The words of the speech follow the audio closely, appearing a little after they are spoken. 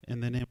In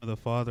the name of the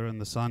Father,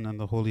 and the Son, and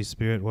the Holy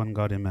Spirit, one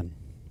God, amen.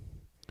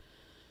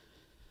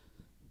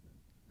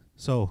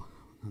 So,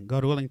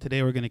 God willing,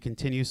 today we're going to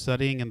continue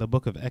studying in the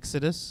book of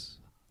Exodus.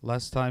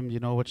 Last time,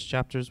 you know which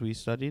chapters we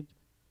studied?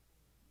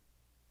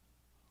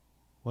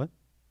 What?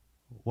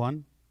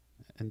 1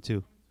 and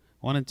 2.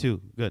 1 and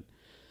 2, good.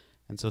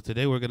 And so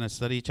today we're going to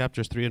study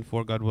chapters 3 and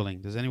 4, God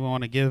willing. Does anyone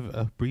want to give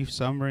a brief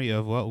summary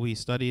of what we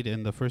studied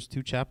in the first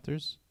two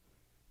chapters?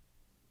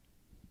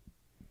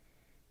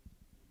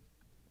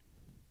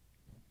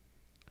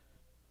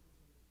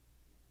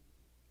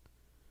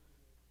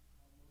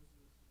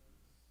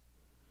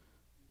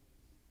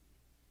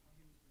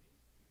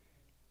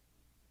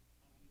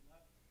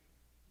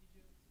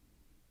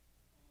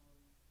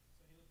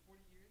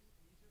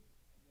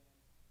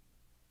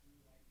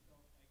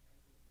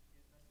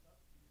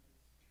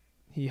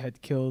 He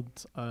had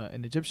killed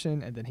an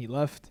Egyptian, and then he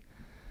left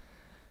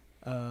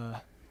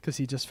because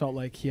he just felt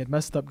like he had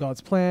messed up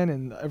God's plan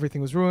and everything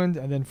was ruined.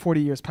 And then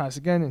 40 years pass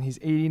again, and he's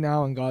 80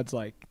 now, and God's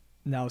like,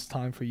 now it's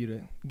time for you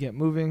to get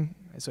moving.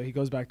 And so he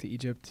goes back to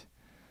Egypt,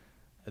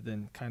 and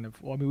then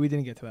we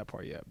didn't get to that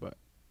part yet,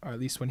 or at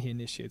least when he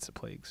initiates the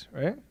plagues,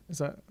 right? Is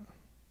that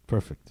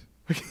perfect?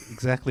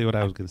 Exactly what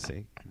I was going to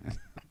say.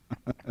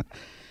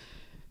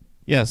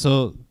 Yeah,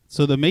 so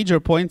the major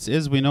points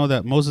is we know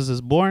that Moses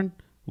is born.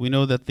 We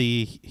know that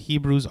the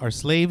Hebrews are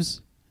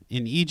slaves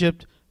in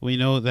Egypt. We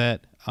know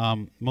that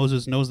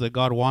Moses knows that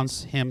God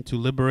wants him to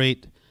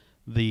liberate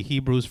the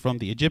Hebrews from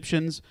the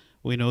Egyptians.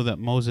 We know that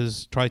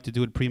Moses tried to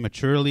do it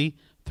prematurely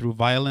through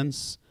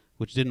violence,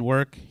 which didn't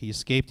work. He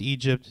escaped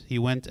Egypt. He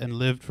went and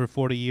lived for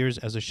 40 years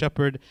as a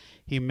shepherd.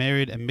 He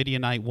married a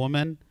Midianite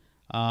woman,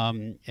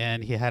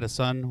 and he had a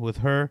son with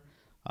her.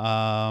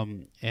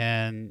 And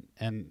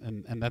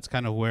that's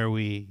kind of where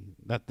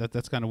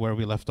that's kind of where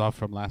we left off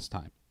from last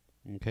time.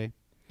 Okay.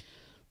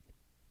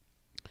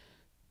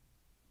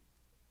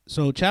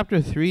 So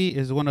chapter 3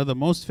 is one of the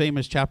most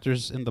famous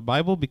chapters in the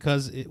Bible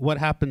because what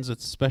happens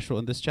that's special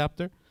in this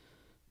chapter?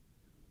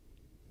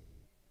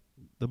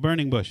 The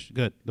burning bush.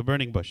 Good. The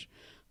burning bush.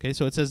 Okay,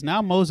 so it says,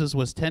 now Moses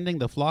was tending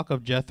the flock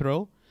of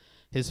Jethro,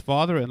 his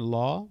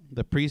father-in-law,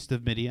 the priest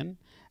of Midian,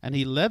 and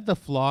he led the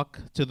flock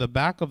to the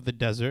back of the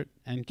desert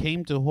and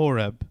came to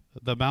Horeb,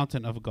 the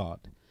mountain of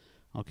God.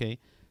 Okay,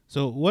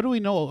 so what do we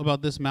know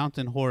about this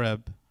mountain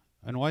Horeb,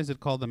 and why is it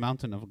called the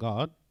mountain of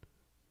God?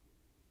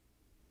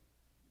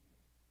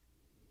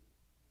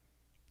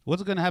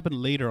 What's going to happen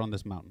later on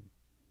this mountain?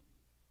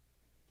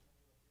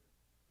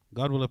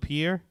 God will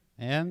appear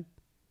and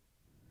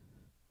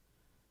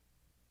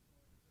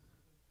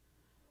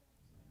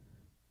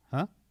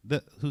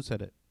who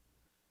said it?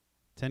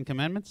 10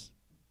 Commandments?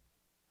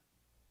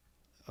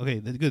 Okay,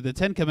 good. The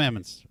 10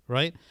 Commandments,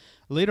 right?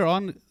 Later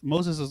on,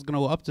 Moses is going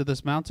to go up to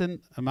this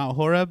mountain, Mount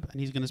Horeb,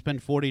 and he's going to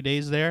spend 40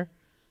 days there,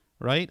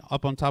 right?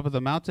 Up on top of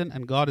the mountain,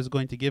 and God is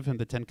going to give him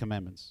the 10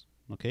 Commandments,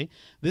 okay?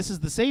 This is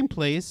the same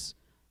place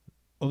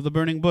of the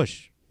burning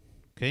bush,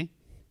 okay?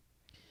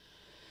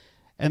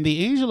 And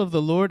the angel of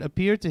the Lord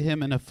appeared to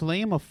him in a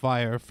flame of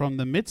fire from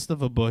the midst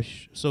of a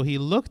bush. So he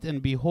looked,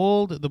 and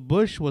behold, the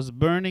bush was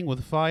burning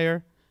with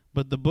fire,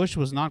 but the bush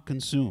was not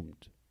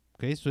consumed.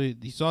 Okay, so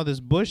he saw this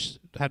bush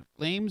had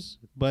flames,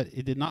 but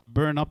it did not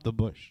burn up the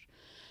bush.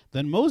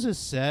 Then Moses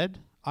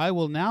said, I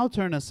will now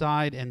turn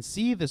aside and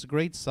see this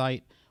great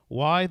sight,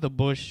 why the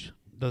bush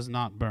does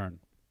not burn.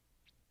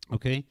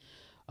 Okay,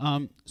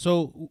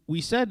 so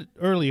we said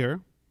earlier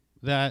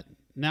that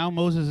now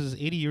Moses is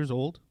 80 years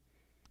old,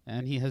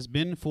 and he has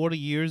been 40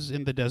 years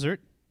in the desert,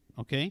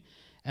 okay?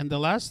 And the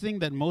last thing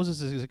that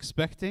Moses is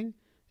expecting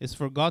is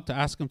for God to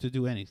ask him to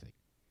do anything,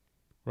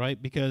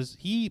 right? Because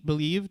he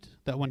believed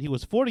that when he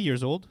was 40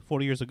 years old,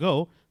 40 years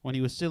ago, when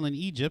he was still in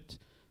Egypt,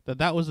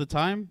 that was the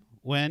time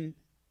when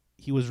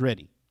he was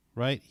ready,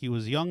 right? He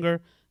was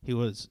younger, he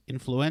was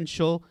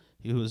influential,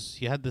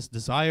 he had this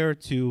desire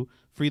to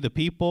free the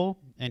people,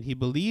 and he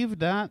believed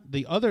that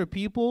the other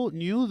people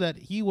knew that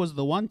he was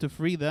the one to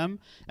free them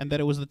and that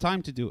it was the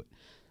time to do it.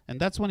 And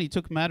that's when he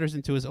took matters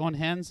into his own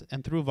hands,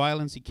 and through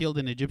violence he killed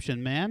an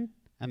Egyptian man,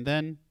 and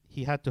then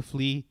he had to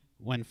flee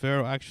when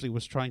Pharaoh actually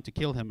was trying to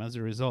kill him as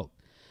a result.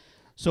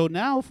 So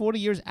now, 40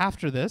 years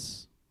after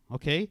this,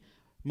 okay,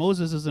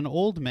 Moses is an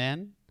old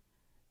man.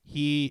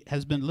 He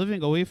has been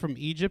living away from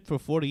Egypt for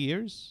 40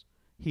 years.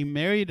 He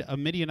married a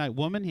Midianite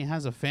woman. He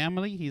has a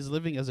family. He's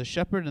living as a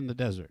shepherd in the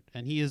desert,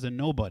 and he is a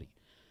nobody.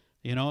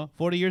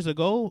 40 years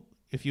ago,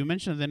 if you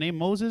mentioned the name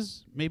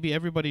Moses, maybe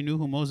everybody knew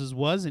who Moses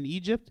was in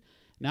Egypt.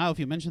 Now, if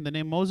you mention the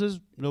name Moses,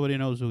 nobody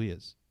knows who he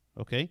is,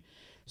 okay?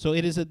 So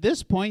it is at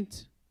this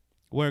point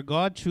where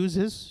God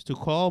chooses to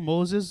call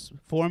Moses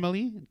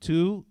formally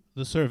to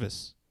the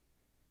service.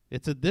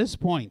 It's at this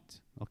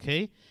point,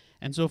 okay?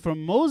 And so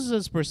from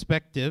Moses'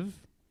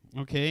 perspective,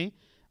 okay,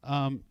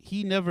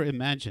 he never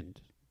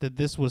imagined that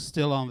this was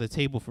still on the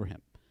table for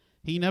him.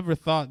 He never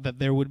thought that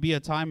there would be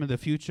a time in the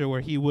future where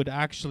he would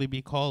actually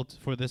be called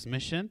for this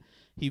mission.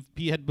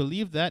 He had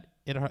believed that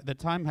the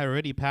time had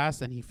already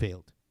passed and he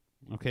failed,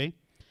 okay?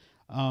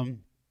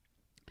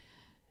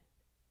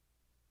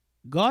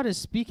 God is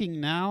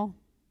speaking now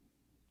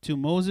to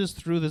Moses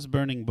through this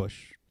burning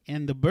bush.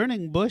 And the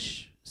burning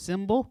bush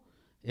symbol,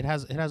 it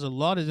has a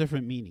lot of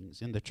different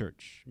meanings in the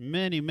church.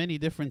 Many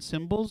different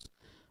symbols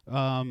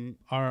are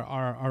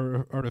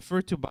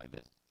referred to by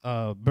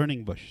this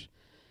burning bush.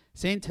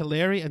 Saint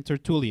Hilary and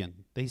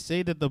Tertullian, they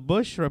say that the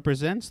bush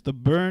represents the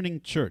burning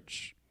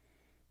church,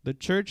 the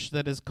church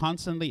that is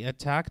constantly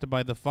attacked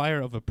by the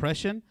fire of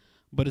oppression,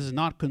 but is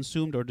not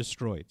consumed or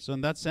destroyed. So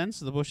in that sense,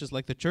 the bush is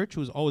like the church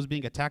who is always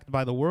being attacked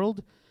by the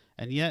world,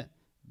 and yet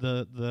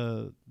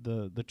the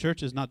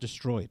church is not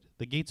destroyed.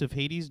 The gates of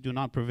Hades do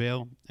not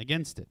prevail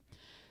against it.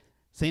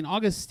 St.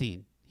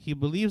 Augustine, he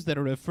believes that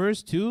it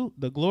refers to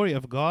the glory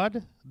of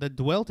God that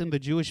dwelt in the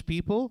Jewish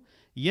people,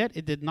 yet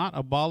it did not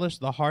abolish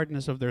the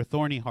hardness of their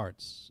thorny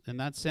hearts. In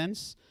that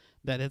sense,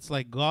 that it's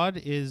like God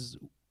is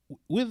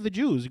with the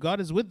Jews, God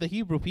is with the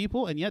Hebrew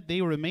people, and yet they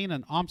remain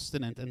an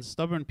obstinate and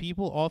stubborn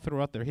people all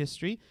throughout their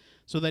history,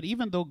 so that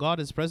even though God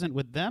is present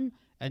with them,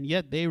 and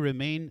yet they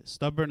remain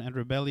stubborn and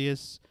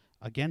rebellious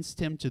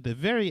against him to the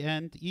very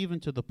end, even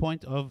to the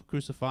point of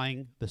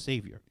crucifying the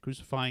Savior,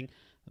 crucifying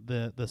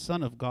the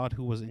Son of God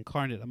who was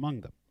incarnate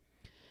among them.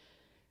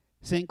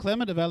 St.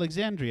 Clement of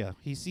Alexandria,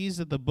 he sees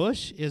that the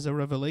bush is a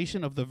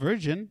revelation of the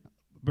virgin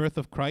birth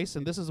of Christ,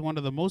 and this is one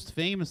of the most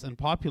famous and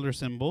popular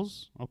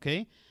symbols,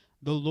 okay?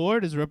 The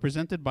Lord is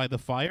represented by the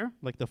fire,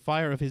 like the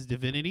fire of his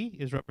divinity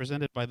is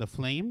represented by the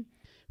flame,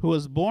 who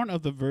was born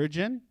of the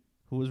virgin,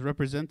 who was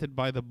represented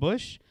by the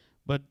bush,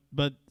 but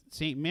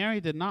St.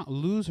 Mary did not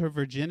lose her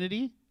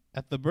virginity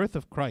at the birth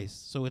of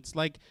Christ. So it's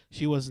like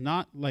she was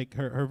not, like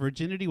her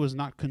virginity was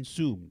not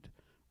consumed,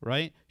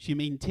 right? She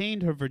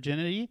maintained her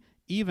virginity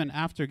even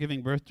after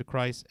giving birth to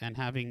Christ and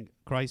having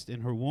Christ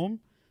in her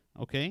womb,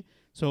 okay?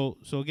 So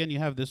again, you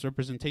have this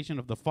representation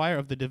of the fire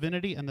of the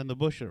divinity, and then the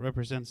bush that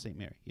represents St.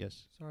 Mary.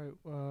 Yes? Sorry,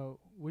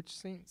 which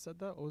saint said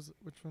that?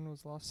 Which one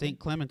was last? St.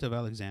 Clement of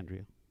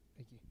Alexandria.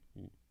 Thank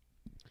you.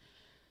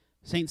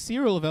 St.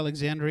 Cyril of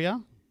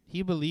Alexandria,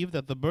 he believed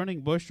that the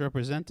burning bush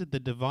represented the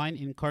divine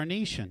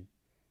incarnation,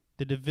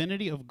 the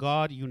divinity of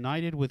God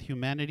united with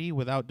humanity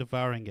without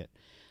devouring it.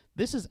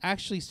 This is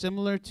actually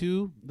similar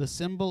to the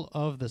symbol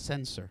of the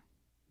censer.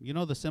 You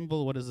know the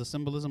symbol, what is the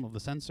symbolism of the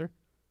censer?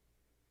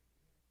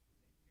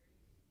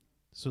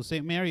 So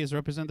St. Mary is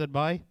represented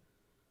by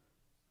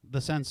the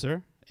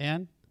censer,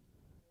 and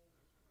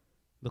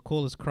the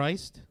coal is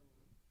Christ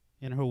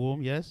in her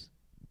womb, yes?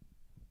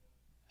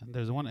 And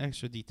there's one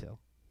extra detail.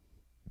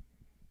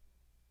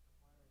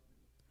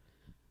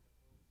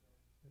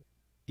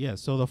 Yeah,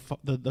 so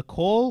the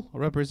coal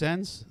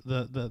represents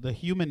the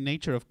human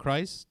nature of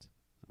Christ,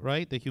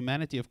 right? The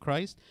humanity of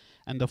Christ.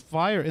 And the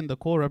fire in the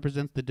coal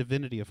represents the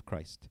divinity of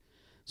Christ.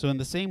 So in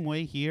the same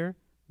way here,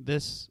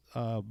 this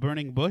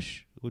burning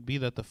bush would be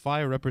that the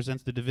fire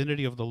represents the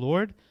divinity of the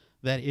Lord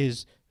that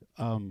is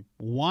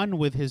one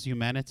with his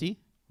humanity,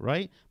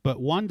 right? But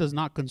one does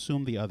not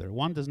consume the other.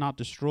 One does not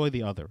destroy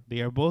the other. They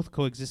are both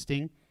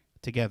coexisting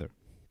together.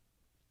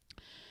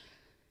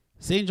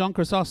 St. John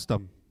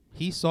Chrysostom,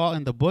 he saw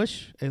in the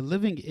bush a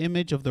living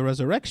image of the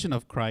resurrection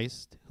of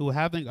Christ, who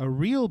having a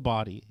real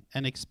body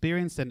and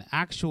experienced an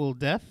actual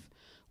death,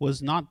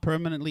 was not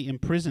permanently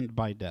imprisoned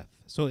by death.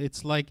 So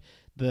it's like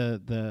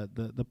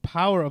the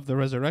power of the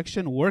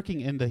resurrection working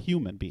in the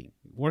human being,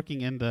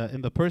 working in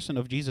the person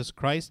of Jesus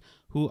Christ,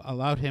 who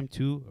allowed him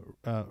to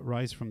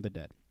rise from the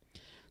dead.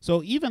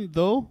 So even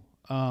though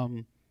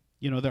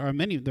there are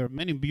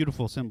many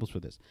beautiful symbols for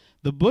this.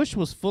 The bush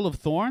was full of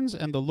thorns,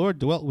 and the Lord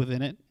dwelt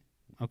within it.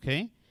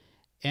 Okay,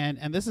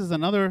 and this is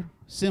another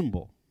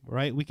symbol,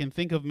 right? We can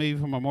think of maybe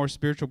from a more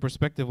spiritual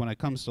perspective when it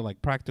comes to our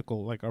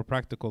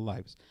practical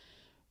lives.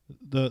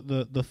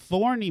 The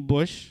thorny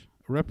bush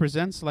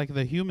represents like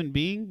the human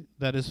being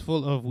that is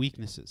full of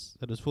weaknesses,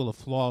 that is full of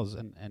flaws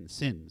and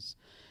sins.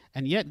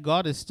 And yet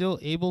God is still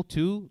able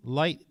to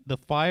light the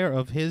fire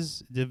of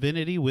his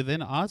divinity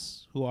within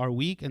us who are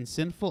weak and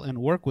sinful and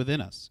work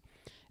within us.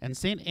 And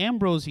St.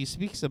 Ambrose, he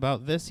speaks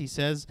about this. He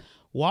says,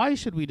 "Why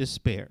should we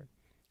despair?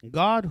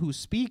 God who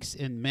speaks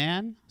in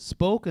man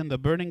spoke in the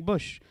burning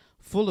bush,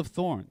 full of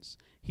thorns.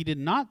 He did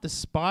not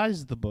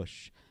despise the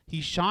bush.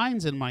 He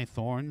shines in my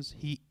thorns.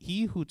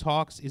 He who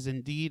talks is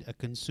indeed a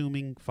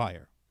consuming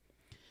fire."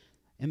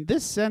 In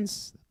this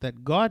sense,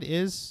 that God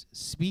is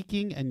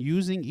speaking and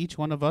using each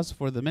one of us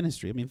for the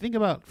ministry. I mean, think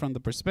about from the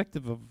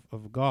perspective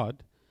of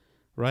God,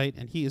 right?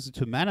 And he is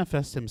to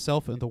manifest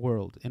himself in the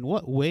world. In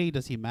what way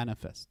does he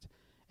manifest?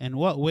 In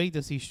what way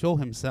does he show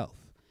himself?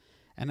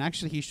 And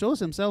actually, he shows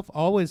himself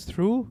always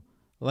through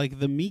like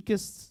the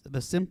meekest,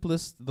 the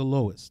simplest, the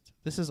lowest.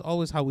 This is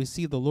always how we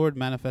see the Lord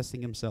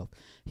manifesting himself.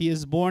 He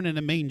is born in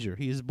a manger.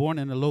 He is born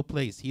in a low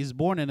place. He is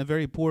born in a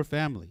very poor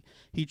family.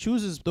 He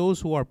chooses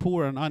those who are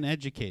poor and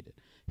uneducated.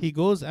 He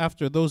goes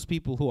after those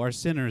people who are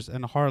sinners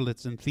and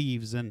harlots and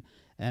thieves and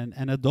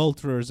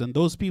adulterers, and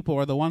those people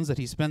are the ones that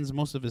he spends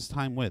most of his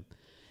time with.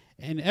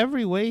 In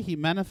every way, he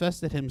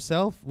manifested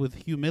himself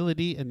with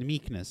humility and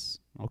meekness,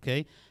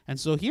 okay? And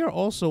so here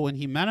also, when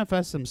he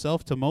manifests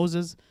himself to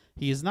Moses,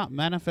 he is not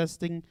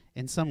manifesting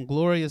in some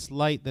glorious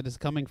light that is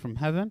coming from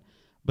heaven,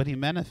 but he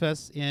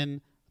manifests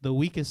in the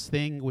weakest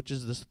thing, which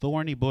is this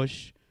thorny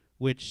bush,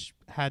 which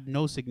had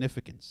no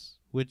significance,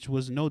 which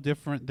was no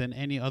different than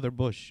any other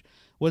bush.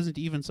 Wasn't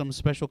even some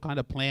special kind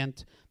of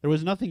plant. There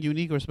was nothing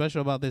unique or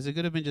special about this. It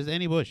could have been just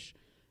any bush.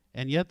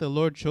 And yet the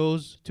Lord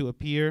chose to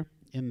appear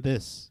in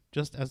this,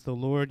 just as the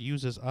Lord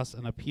uses us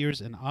and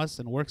appears in us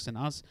and works in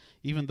us,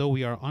 even though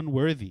we are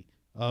unworthy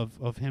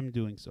of him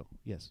doing so.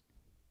 Yes.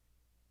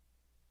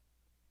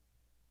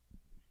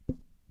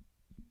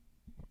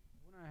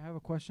 I have a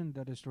question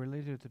that is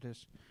related to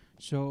this.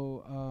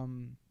 So,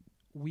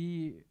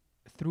 we,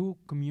 through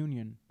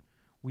communion,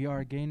 we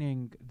are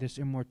gaining this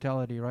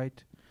immortality,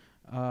 right?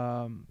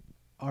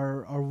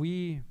 Are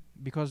we,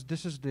 because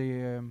this is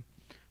the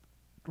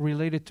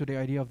related to the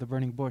idea of the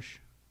burning bush,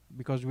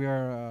 because we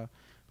are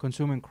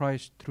consuming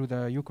Christ through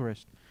the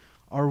Eucharist.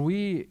 Are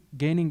we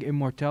gaining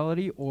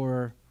immortality,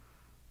 or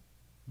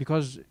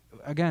because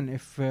again,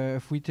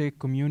 if we take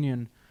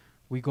communion,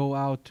 we go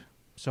out,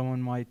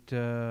 someone might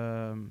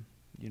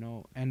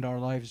end our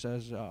lives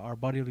as our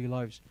bodily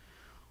lives.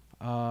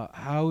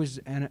 How is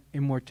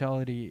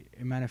immortality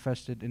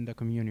manifested in the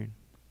communion?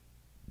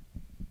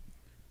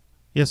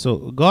 Yeah,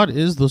 so God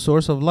is the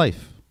source of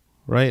life,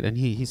 right? And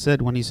he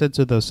said, when he said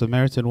to the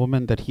Samaritan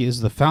woman that he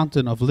is the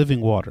fountain of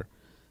living water,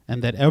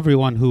 and that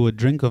everyone who would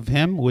drink of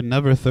him would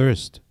never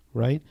thirst,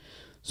 right?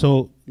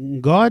 So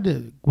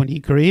God, when he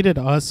created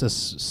us as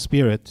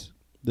spirit,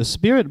 the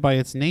spirit by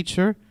its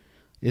nature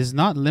is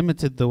not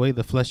limited the way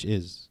the flesh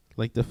is.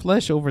 Like the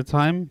flesh over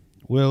time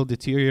will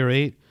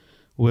deteriorate,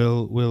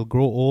 will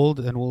grow old,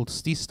 and will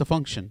cease to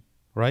function,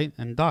 right?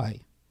 And die,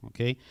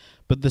 okay?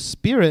 But the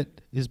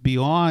spirit is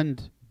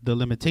beyond the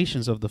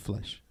limitations of the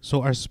flesh.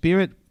 So our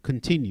spirit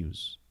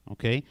continues,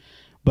 okay?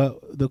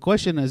 But the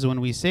question is, when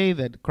we say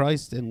that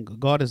Christ and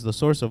God is the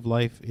source of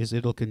life, is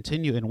it'll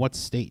continue in what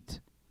state?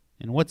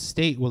 In what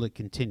state will it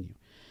continue?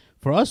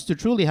 For us to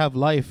truly have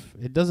life,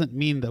 it doesn't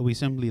mean that we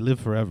simply live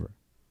forever,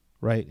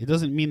 right? It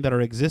doesn't mean that our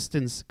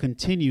existence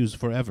continues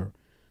forever.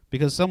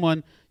 Because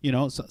someone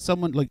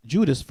like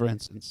Judas, for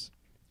instance,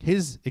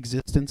 his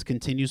existence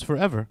continues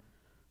forever,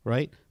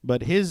 right?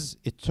 But his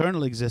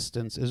eternal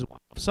existence is one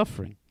of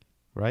suffering,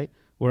 right?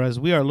 Whereas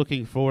we are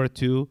looking forward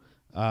to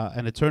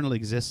an eternal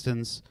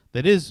existence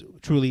that is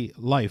truly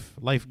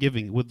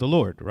life-giving with the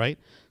Lord, right?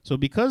 So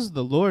because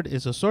the Lord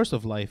is a source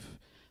of life,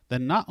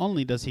 then not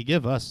only does he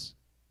give us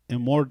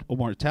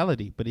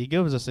immortality, but he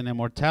gives us an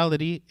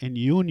immortality in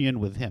union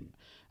with him.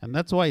 And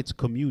that's why it's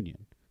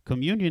communion.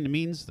 Communion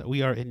means that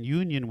we are in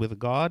union with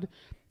God,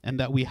 and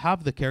that we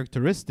have the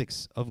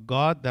characteristics of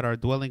God that are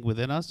dwelling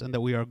within us, and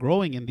that we are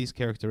growing in these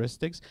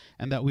characteristics,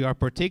 and that we are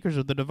partakers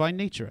of the divine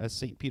nature, as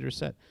St. Peter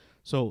said.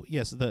 So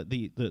yes,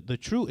 the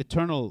true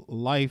eternal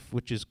life,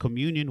 which is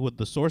communion with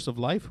the source of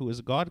life, who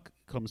is God,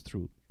 comes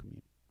through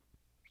communion.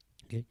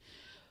 Okay.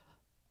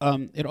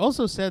 It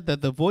also said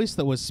that the voice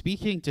that was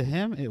speaking to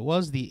him, it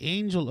was the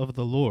angel of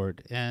the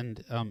Lord.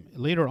 And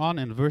later on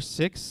in verse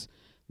 6,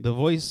 the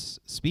voice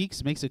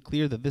speaks, makes it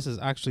clear that this is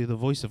actually the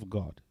voice of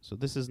God. So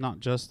this is not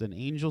just an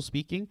angel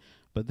speaking,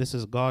 but this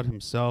is God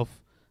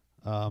himself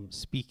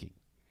speaking.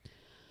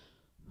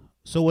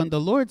 So when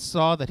the Lord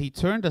saw that he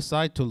turned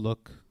aside to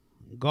look,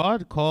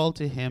 God called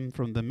to him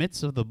from the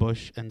midst of the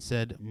bush and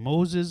said,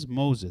 "Moses,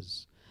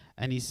 Moses."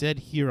 And he said,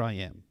 "Here I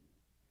am."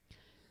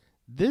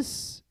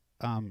 This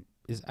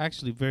is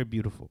actually very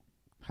beautiful,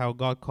 how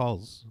God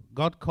calls.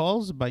 God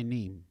calls by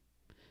name.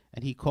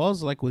 And he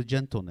calls like with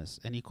gentleness,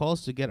 and he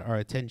calls to get our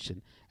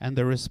attention. And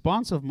the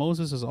response of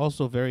Moses is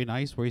also very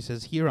nice, where he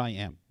says, "Here I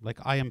am," like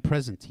I am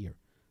present here,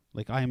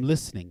 like I am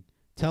listening.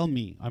 Tell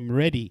me, I'm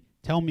ready.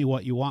 Tell me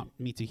what you want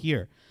me to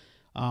hear.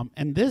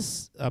 And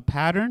this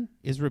pattern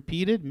is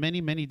repeated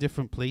many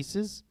different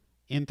places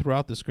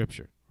throughout the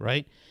scripture,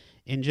 right?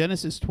 In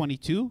Genesis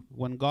 22,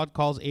 when God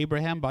calls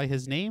Abraham by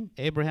his name,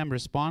 Abraham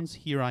responds,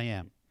 "Here I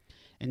am."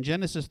 In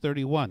Genesis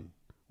 31,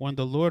 when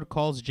the Lord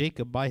calls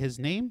Jacob by his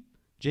name,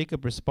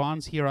 Jacob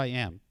responds, "Here I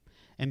am."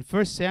 In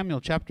 1 Samuel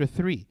chapter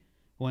 3,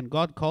 when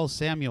God calls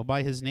Samuel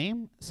by his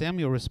name,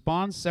 Samuel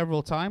responds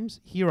several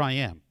times, "Here I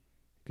am."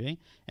 Okay?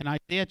 In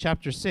Isaiah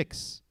chapter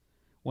 6,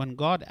 when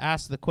God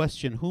asks the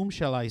question, "Whom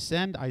shall I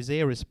send?"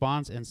 Isaiah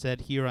responds and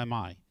said, "Here am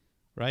I."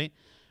 Right?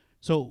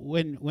 So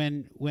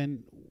when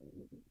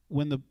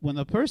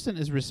the person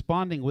is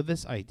responding with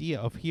this idea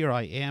of "here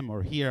I am"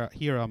 or here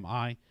am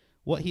I,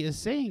 what he is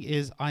saying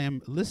is, I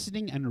am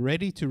listening and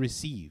ready to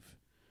receive.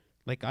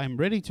 Like I'm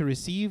ready to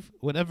receive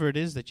whatever it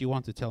is that you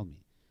want to tell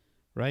me,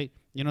 right?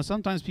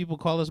 Sometimes people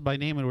call us by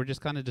name and we're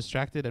just kind of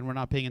distracted and we're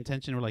not paying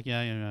attention. We're like,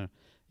 yeah.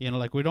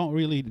 Like we don't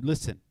really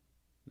listen,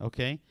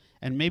 okay?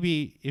 And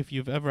maybe if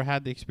you've ever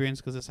had the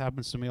experience, because this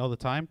happens to me all the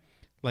time,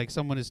 like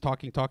someone is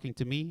talking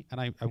to me and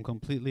I'm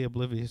completely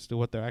oblivious to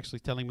what they're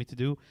actually telling me to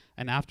do.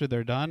 And after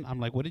they're done, I'm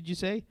like, what did you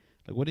say?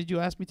 Like, what did you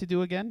ask me to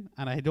do again?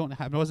 And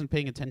I wasn't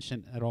paying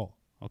attention at all,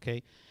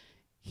 okay?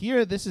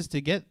 Here, this is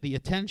to get the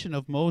attention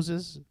of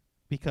Moses,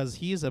 because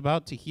he is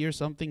about to hear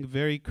something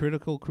very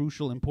critical,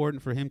 crucial,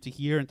 important for him to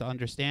hear and to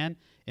understand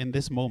in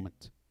this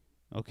moment.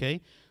 Okay?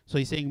 So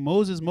he's saying,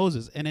 "Moses,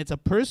 Moses." And it's a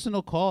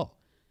personal call.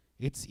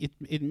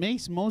 It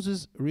makes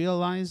Moses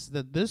realize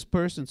that this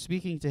person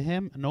speaking to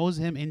him knows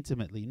him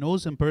intimately,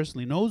 knows him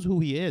personally, knows who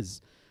he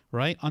is,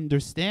 right?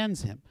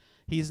 Understands him.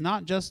 He's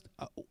not just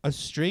a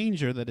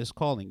stranger that is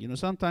calling. You know,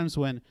 sometimes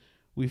when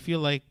we feel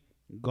like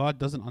God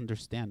doesn't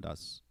understand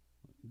us,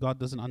 God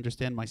doesn't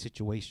understand my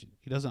situation.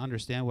 He doesn't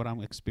understand what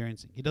I'm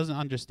experiencing. He doesn't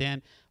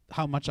understand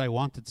how much I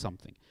wanted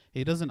something.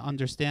 He doesn't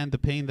understand the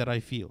pain that I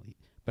feel.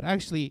 But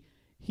actually,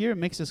 here it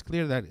makes us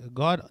clear that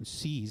God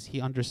sees, He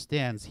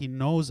understands, He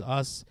knows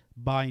us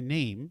by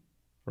name,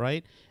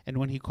 right? And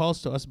when He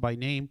calls to us by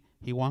name,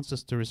 He wants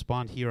us to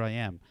respond, "Here I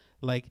am."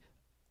 Like,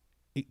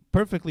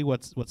 perfectly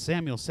what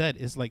Samuel said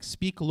is like,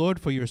 "Speak, Lord,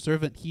 for your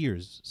servant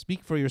hears.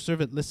 Speak, for your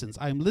servant listens.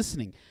 I am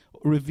listening.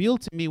 Reveal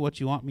to me what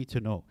you want me to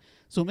know."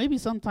 So maybe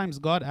sometimes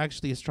God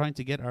actually is trying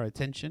to get our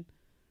attention,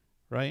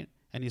 right?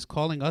 And He's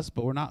calling us,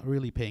 but we're not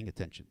really paying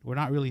attention. We're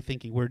not really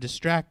thinking. We're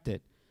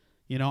distracted.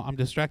 You know, I'm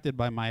distracted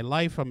by my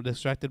life. I'm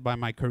distracted by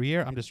my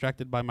career. I'm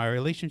distracted by my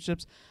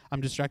relationships. I'm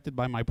distracted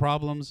by my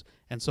problems.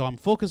 And so I'm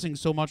focusing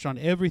so much on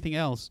everything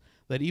else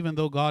that even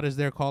though God is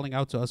there calling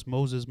out to us,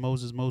 "Moses,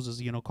 Moses,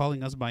 Moses," you know,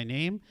 calling us by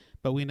name,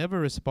 but we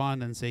never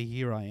respond and say,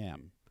 "Here I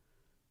am."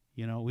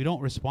 You know, we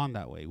don't respond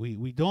that way.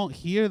 We don't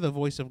hear the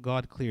voice of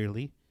God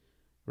clearly,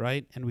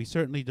 right? And we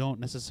certainly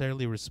don't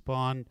necessarily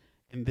respond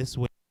in this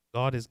way.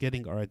 God is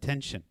getting our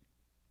attention,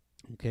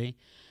 okay?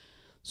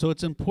 So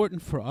it's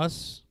important for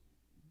us,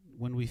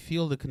 when we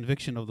feel the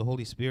conviction of the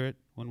Holy Spirit,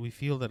 when we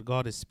feel that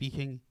God is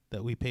speaking,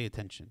 that we pay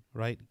attention,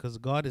 right? Because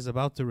God is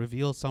about to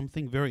reveal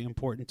something very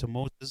important to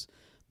Moses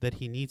that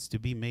he needs to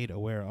be made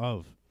aware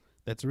of.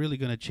 That's really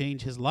going to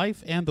change his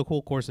life and the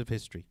whole course of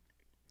history.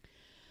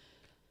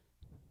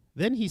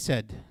 Then he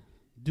said,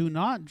 "Do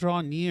not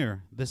draw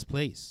near this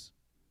place.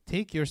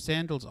 Take your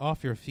sandals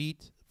off your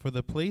feet, for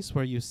the place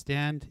where you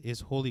stand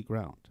is holy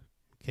ground."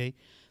 Okay?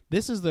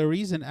 This is the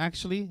reason,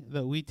 actually,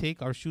 that we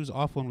take our shoes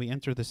off when we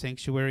enter the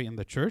sanctuary in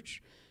the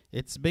church.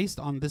 It's based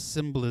on this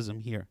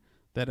symbolism here,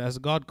 that as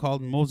God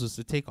called Moses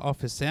to take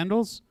off his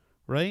sandals,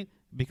 right,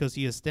 because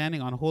he is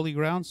standing on holy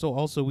ground, so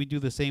also we do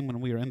the same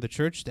when we are in the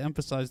church, to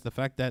emphasize the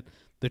fact that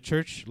the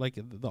church, like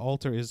the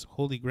altar, is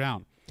holy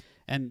ground.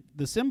 And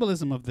the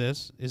symbolism of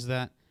this is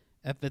that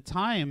at the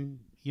time,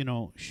 you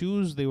know,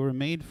 shoes, they were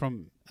made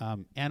from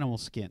animal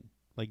skin,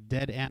 like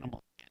dead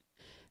animal.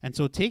 And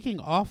so taking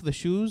off the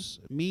shoes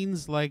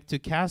means like to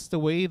cast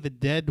away the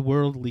dead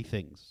worldly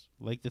things,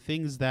 like the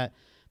things that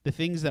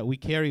we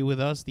carry with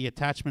us, the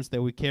attachments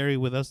that we carry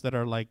with us that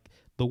are like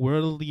the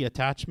worldly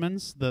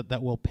attachments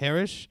that will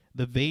perish,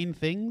 the vain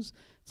things.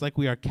 It's like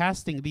we are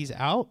casting these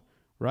out,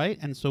 right?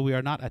 And so we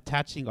are not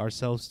attaching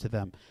ourselves to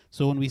them.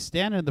 So when we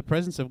stand in the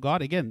presence of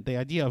God, again, the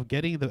idea of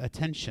getting the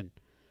attention,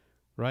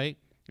 right?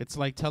 It's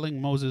like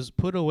telling Moses,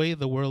 "Put away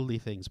the worldly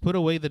things, put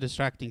away the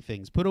distracting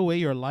things, put away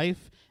your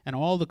life and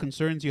all the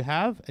concerns you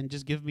have, and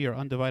just give me your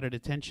undivided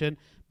attention,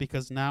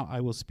 because now I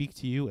will speak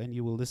to you and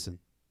you will listen."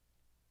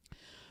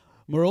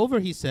 Moreover,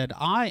 he said,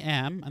 "I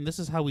am," and this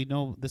is how we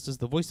know this is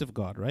the voice of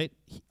God, right?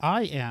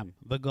 "I am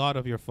the God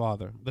of your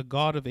father, the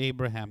God of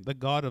Abraham, the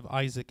God of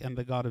Isaac, and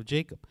the God of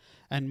Jacob."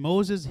 And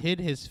Moses hid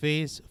his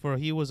face, for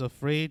he was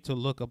afraid to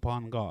look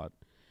upon God.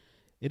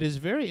 It is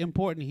very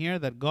important here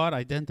that God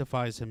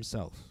identifies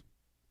himself.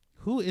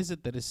 Who is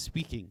it that is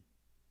speaking,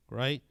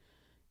 right?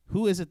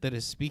 Who is it that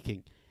is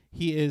speaking?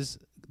 He is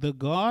the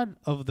God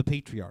of the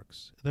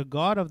patriarchs, the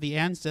God of the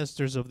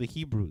ancestors of the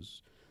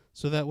Hebrews.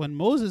 So that when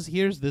Moses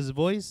hears this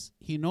voice,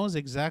 he knows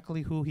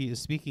exactly who he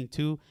is speaking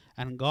to,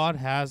 and God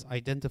has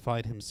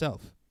identified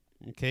himself.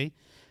 Okay?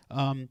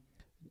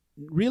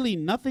 Really,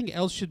 nothing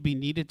else should be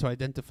needed to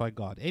identify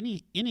God.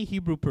 Any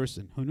Hebrew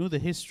person who knew the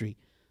history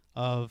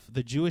of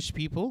the Jewish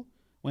people,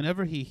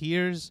 whenever he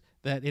hears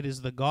that it is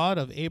the God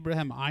of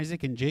Abraham,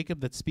 Isaac, and Jacob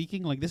that's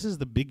speaking, like, this is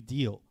the big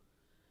deal.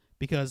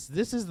 Because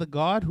this is the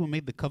God who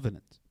made the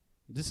covenant.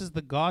 This is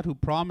the God who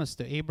promised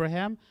to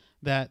Abraham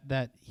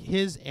that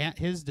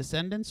his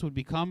descendants would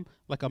become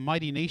like a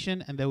mighty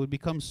nation, and they would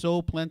become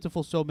so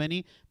plentiful, so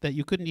many, that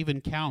you couldn't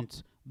even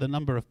count the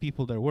number of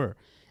people there were.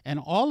 And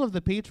all of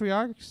the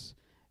patriarchs,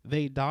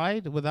 they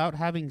died without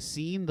having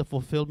seen the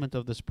fulfillment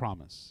of this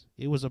promise.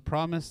 It was a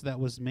promise that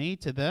was made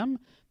to them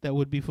that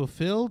would be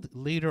fulfilled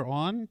later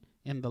on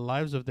in the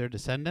lives of their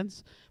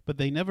descendants, but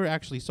they never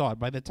actually saw it.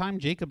 By the time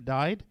Jacob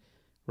died,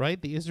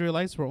 right, the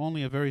Israelites were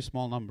only a very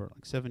small number,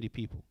 like 70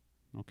 people.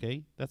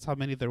 Okay, that's how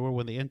many there were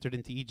when they entered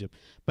into Egypt.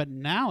 But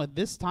now, at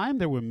this time,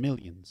 there were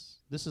millions.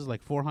 This is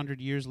like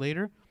 400 years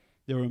later.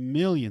 There were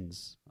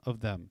millions of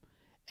them.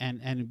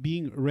 And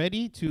being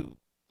ready to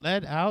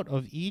led out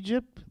of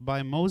Egypt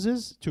by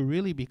Moses to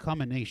really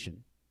become a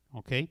nation.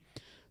 Okay,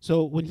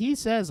 so when he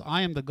says,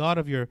 "I am the God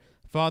of your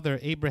father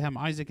Abraham,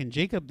 Isaac, and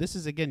Jacob," this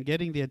is again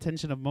getting the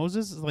attention of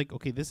Moses. It's like,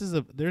 okay,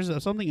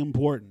 there's something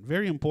important,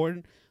 very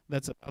important,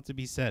 that's about to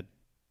be said.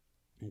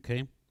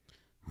 Okay.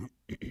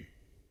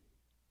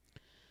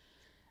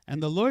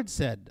 And the Lord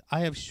said,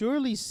 "I have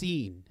surely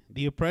seen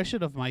the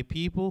oppression of my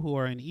people who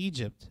are in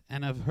Egypt,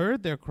 and have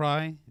heard their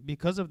cry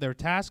because of their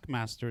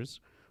taskmasters,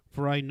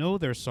 for I know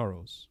their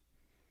sorrows.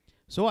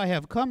 So I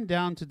have come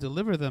down to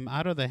deliver them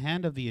out of the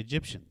hand of the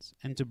Egyptians,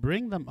 and to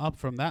bring them up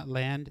from that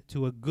land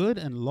to a good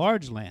and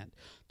large land,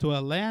 to a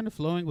land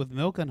flowing with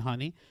milk and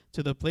honey,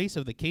 to the place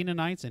of the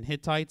Canaanites and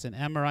Hittites and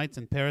Amorites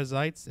and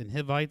Perizzites and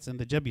Hivites and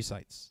the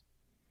Jebusites.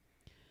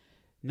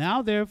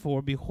 Now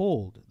therefore,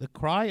 behold, the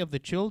cry of the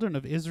children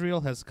of Israel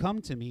has come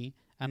to me,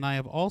 and I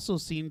have also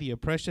seen the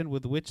oppression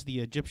with which the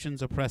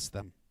Egyptians oppress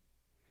them.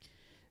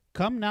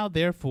 Come now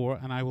therefore,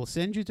 and I will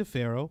send you to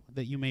Pharaoh,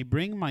 that you may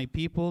bring my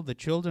people, the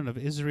children of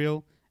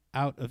Israel,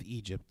 out of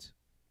Egypt.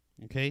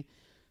 Okay?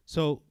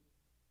 So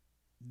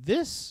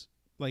this,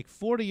 like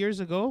 40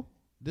 years ago,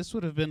 this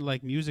would have been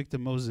like music to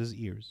Moses'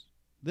 ears.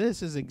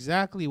 This is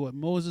exactly what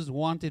Moses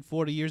wanted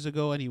 40 years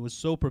ago, and he was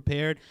so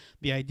prepared.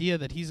 The idea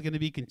that he's going to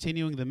be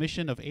continuing the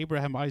mission of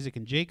Abraham, Isaac,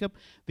 and Jacob.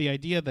 The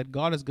idea that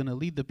God is going to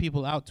lead the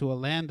people out to a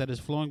land that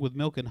is flowing with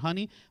milk and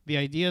honey. The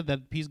idea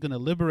that he's going to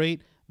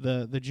liberate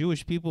the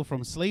Jewish people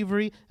from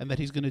slavery, and that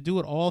he's going to do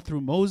it all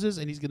through Moses,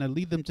 and he's going to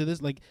lead them to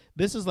this. Like,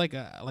 this is like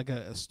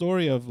a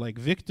story of like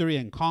victory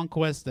and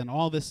conquest and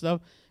all this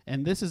stuff.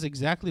 And this is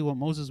exactly what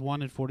Moses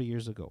wanted 40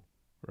 years ago,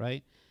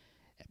 right?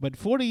 But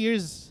 40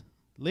 years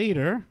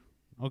later,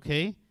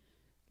 okay,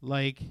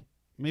 like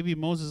maybe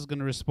Moses is going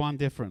to respond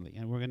differently,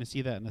 and we're going to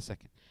see that in a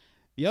second.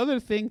 The other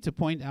thing to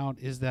point out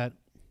is that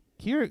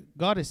here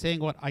God is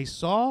saying, what I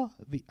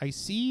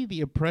see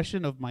the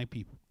oppression of my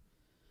people.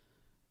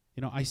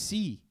 You know, I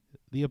see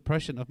the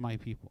oppression of my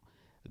people.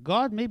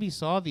 God maybe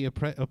saw the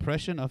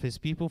oppression of his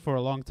people for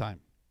a long time,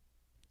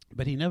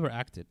 but he never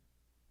acted.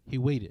 He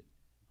waited,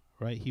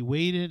 right? He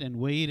waited and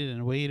waited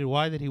and waited.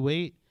 Why did he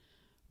wait?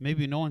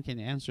 Maybe no one can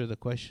answer the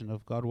question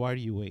of, God, why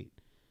do you wait?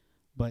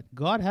 But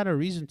God had a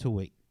reason to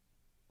wait.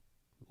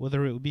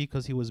 Whether it would be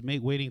because he was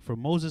waiting for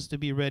Moses to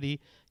be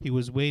ready, he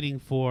was waiting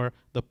for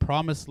the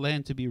promised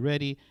land to be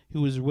ready, he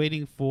was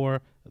waiting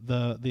for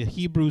the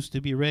Hebrews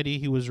to be ready,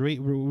 he was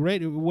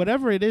ready,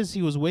 whatever it is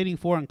he was waiting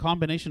for, in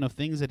combination of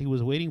things that he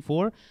was waiting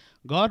for,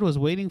 God was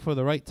waiting for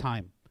the right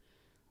time.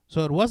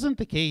 So it wasn't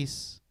the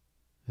case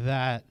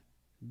that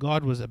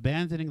God was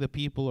abandoning the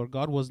people or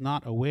God was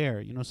not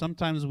aware. You know,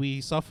 sometimes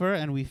we suffer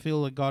and we feel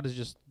like God is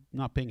just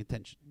not paying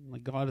attention.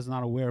 Like God is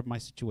not aware of my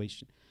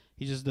situation.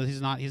 He's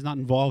not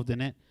involved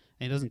in it,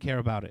 and he doesn't care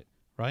about it,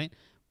 right?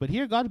 But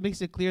here God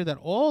makes it clear that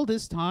all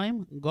this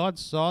time God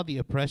saw the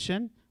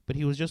oppression, but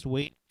he was just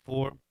waiting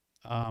for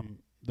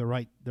the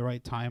right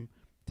time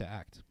to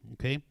act.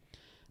 Okay?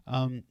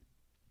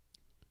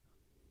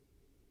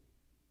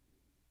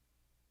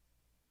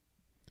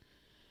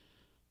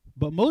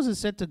 But Moses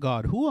said to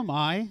God, "Who am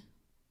I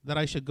that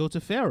I should go to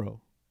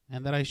Pharaoh,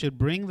 and that I should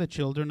bring the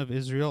children of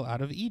Israel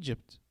out of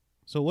Egypt?"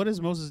 So what is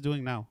Moses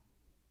doing now?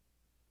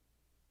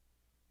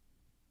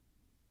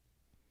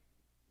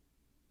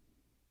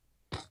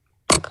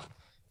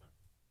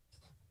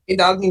 He's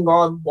asking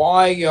God,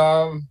 why do you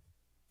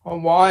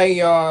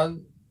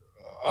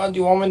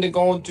want me to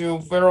go to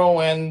Pharaoh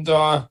and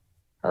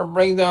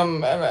bring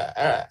them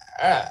out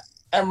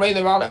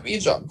of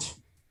Egypt?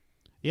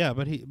 Yeah,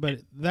 but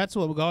that's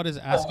what God is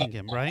asking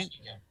him, right?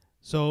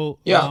 So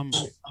Yeah.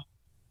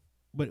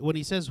 But when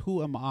he says,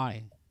 "Who am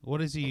I?"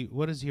 what is he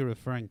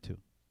referring to?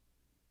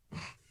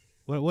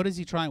 What is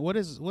he trying? What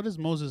is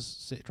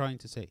Moses trying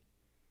to say?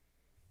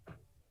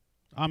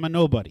 I'm a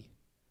nobody.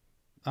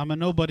 I'm a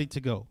nobody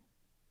to go.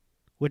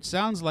 Which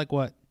sounds like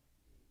what?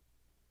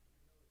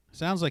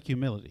 Sounds like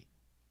humility,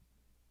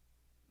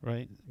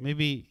 right?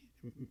 Maybe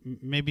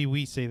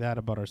we say that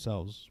about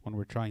ourselves when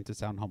we're trying to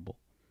sound humble.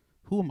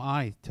 Who am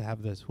I to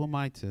have this? Who am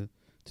I to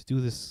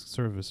do this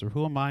service? Or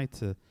who am I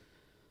to...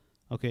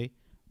 Okay,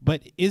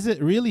 but is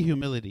it really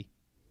humility?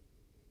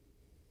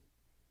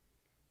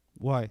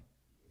 Why?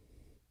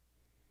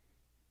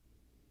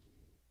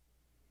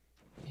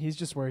 He's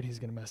just worried he's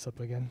going to mess up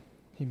again.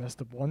 He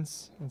messed up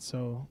once, and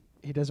so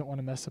he doesn't want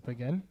to mess up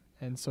again.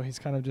 And so he's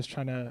kind of just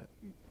trying to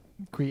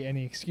create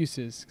any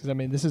excuses. Because, I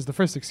mean, this is the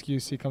first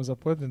excuse he comes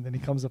up with, and then he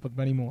comes up with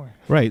many more.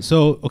 Right.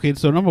 So, okay,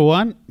 so number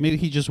one, maybe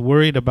he's just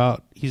worried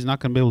about he's not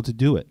going to be able to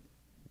do it.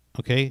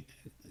 Okay,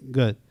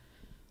 good.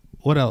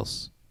 What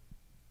else?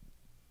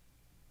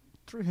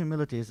 True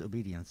humility is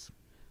obedience.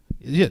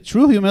 Yeah,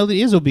 true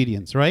humility is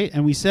obedience, right?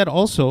 And we said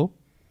also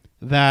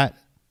that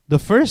the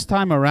first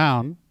time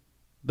around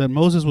that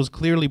Moses was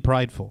clearly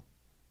prideful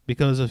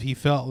because he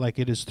felt like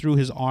it is through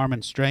his arm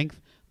and strength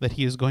that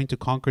he is going to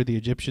conquer the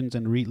Egyptians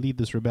and lead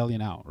this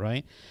rebellion out,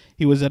 right?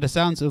 He was at a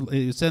sense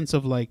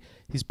of like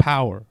his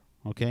power,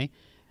 okay?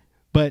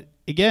 But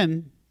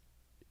again,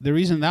 the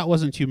reason that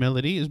wasn't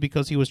humility is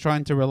because he was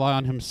trying to rely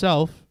on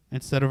himself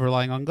instead of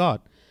relying on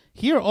God.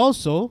 Here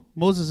also,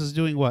 Moses is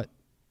doing what?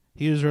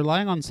 He is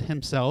relying on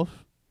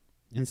himself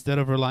instead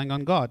of relying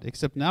on God.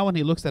 Except now when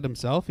he looks at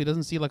himself, he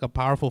doesn't see like a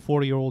powerful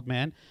 40-year-old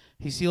man.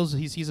 He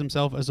sees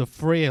himself as a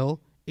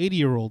frail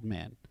 80-year-old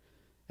man.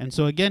 And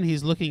so again,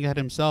 he's looking at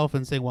himself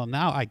and saying, well,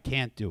 now I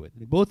can't do it.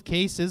 In both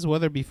cases,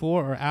 whether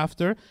before or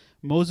after,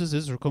 Moses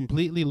is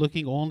completely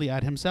looking only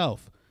at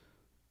himself.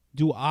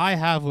 Do I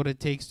have what it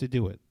takes to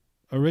do it?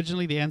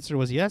 Originally, the answer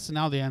was yes.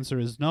 Now the answer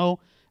is no.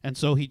 And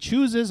so he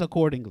chooses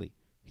accordingly.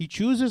 He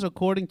chooses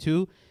according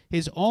to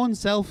his own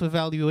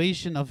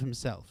self-evaluation of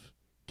himself.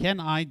 Can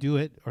I do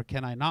it or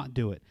can I not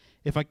do it?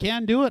 If I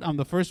can do it, I'm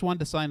the first one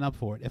to sign up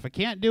for it. If I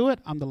can't do it,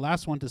 I'm the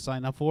last one to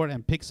sign up for it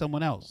and pick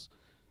someone else.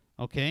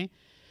 Okay?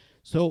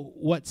 So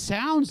what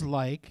sounds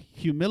like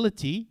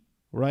humility,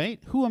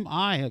 right? Who am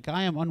I? Like,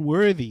 I am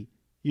unworthy.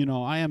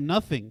 I am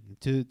nothing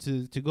to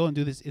go and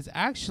do this. It's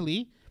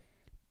actually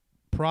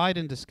pride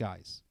in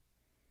disguise.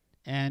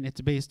 And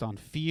it's based on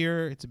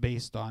fear. It's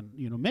based on,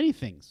 many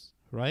things,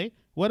 right?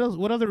 What else?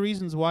 What other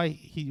reasons why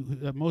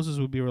Moses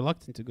would be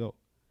reluctant to go?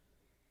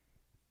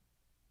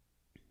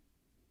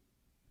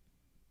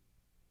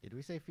 Did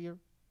we say fear?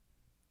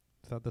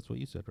 I thought that's what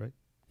you said, right?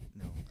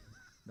 No.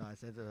 No, I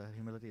said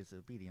humility is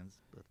obedience.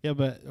 But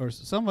Yeah, or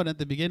someone at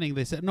the beginning,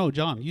 they said, no,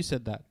 John, you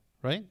said that,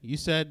 right? You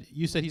said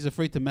he's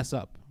afraid to mess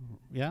up.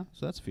 Yeah,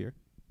 so that's fear.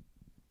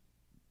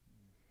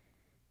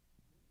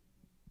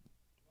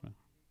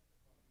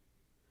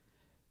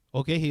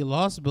 Okay, he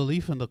lost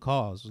belief in the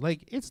cause.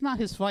 Like, it's not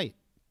his fight.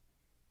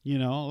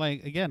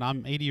 Like, again,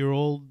 I'm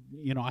 80-year-old,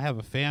 I have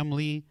a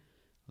family.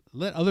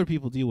 Let other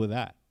people deal with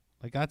that.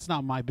 Like, that's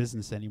not my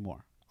business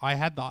anymore. I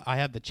had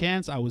the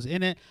chance. I was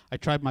in it. I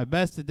tried my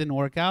best. It didn't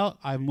work out.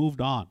 I've moved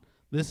on.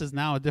 This is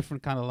now a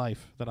different kind of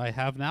life that I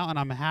have now, and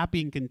I'm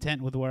happy and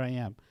content with where I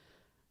am.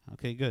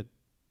 Okay, good.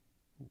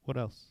 What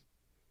else?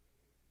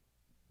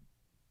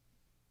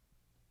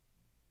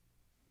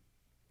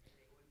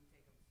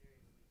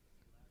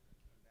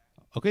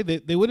 Okay,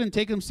 they wouldn't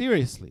take him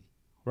seriously,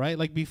 right?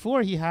 Like,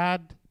 before, he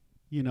had,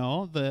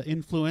 the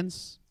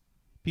influence.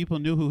 People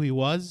knew who he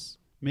was.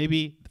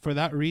 Maybe for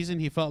that reason,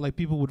 he felt like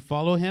people would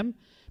follow him.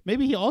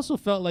 Maybe he also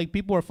felt like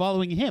people were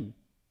following him.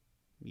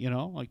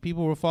 Like,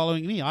 people were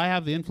following me. I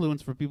have the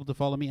influence for people to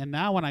follow me. And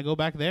now when I go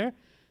back there,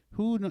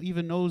 who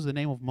even knows the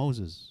name of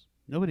Moses?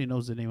 Nobody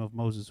knows the name of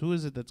Moses. Who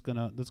is it that's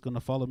gonna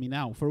follow me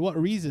now? For what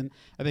reason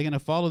are they gonna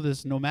follow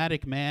this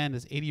nomadic man,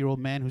 this 80-year-old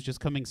man who's just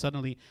coming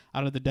suddenly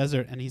out of the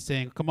desert, and he's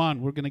saying, "Come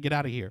on, we're gonna get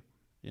out of here."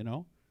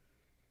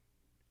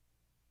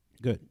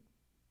 Good.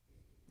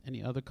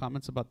 Any other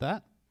comments about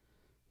that?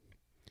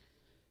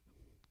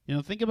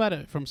 Think about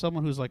it from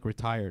someone who's like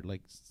retired,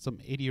 like some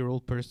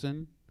 80-year-old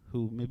person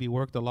who maybe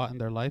worked a lot in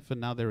their life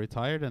and now they're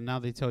retired, and now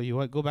they tell you,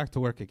 what, go back to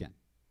work again.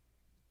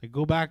 Like,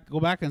 go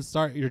back and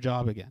start your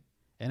job again.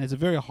 And it's a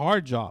very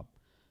hard job.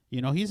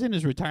 He's in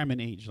his retirement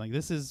age. Like,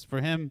 this is,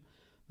 for him,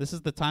 this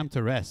is the time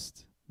to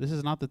rest. This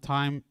is not the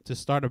time to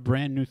start a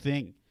brand new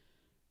thing,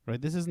 right?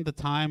 This isn't the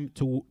time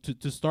to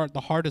start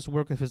the hardest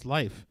work of his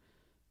life.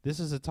 This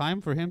is a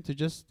time for him to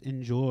just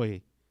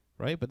enjoy,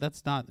 right? But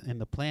that's not in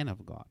the plan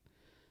of God.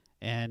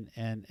 And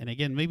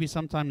again, maybe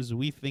sometimes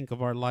we think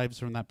of our lives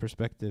from that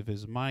perspective,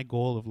 is my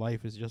goal of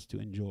life is just to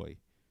enjoy.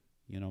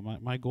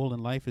 My goal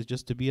in life is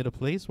just to be at a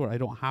place where I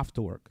don't have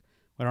to work,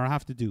 where I don't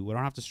have to do, where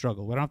I don't have to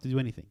struggle, where I don't have to do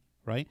anything,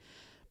 right?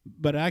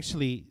 But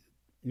actually,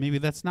 maybe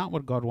that's not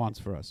what God wants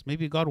for us.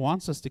 Maybe God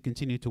wants us to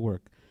continue to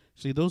work.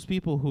 See, those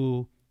people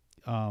who,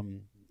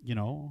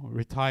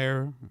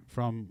 retire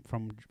from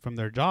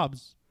their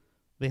jobs,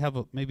 they have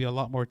maybe a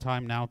lot more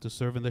time now to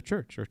serve in the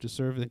church or to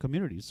serve in the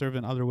community, serve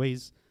in other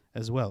ways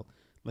as well.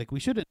 Like,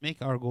 we shouldn't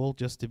make our goal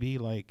just to be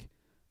like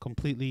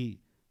completely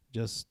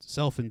just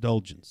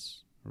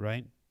self-indulgence,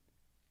 right?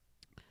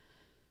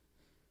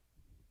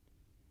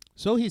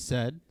 So he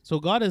said, so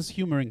God is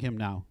humoring him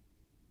now.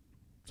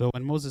 So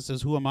when Moses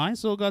says, "Who am I?"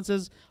 So God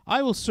says,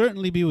 "I will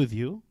certainly be with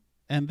you,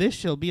 and this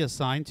shall be a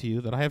sign to you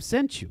that I have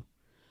sent you.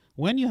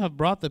 When you have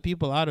brought the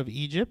people out of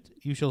Egypt,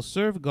 you shall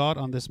serve God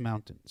on this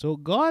mountain." So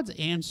God's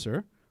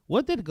answer,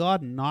 what did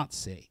God not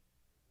say?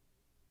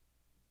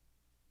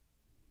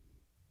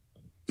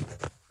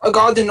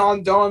 God did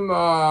not tell him,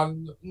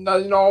 I'm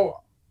not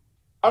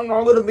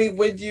going to be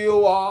with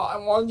you. I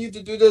want you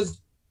to do this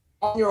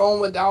on your own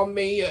without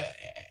me.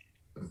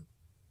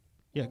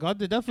 Yeah, God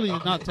definitely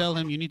did not tell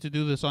him, you need to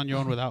do this on your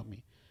own without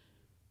me.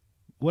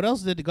 What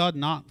else did God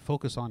not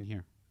focus on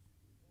here?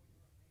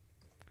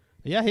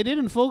 Yeah, he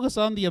didn't focus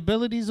on the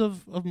abilities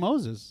of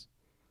Moses.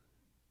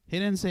 He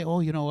didn't say,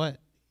 "Oh, you know what?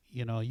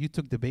 You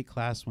took debate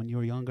class when you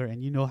were younger,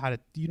 and you know how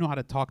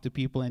to talk to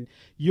people, and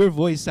your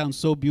voice sounds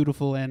so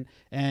beautiful, and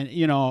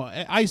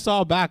I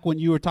saw back when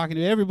you were talking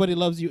to everybody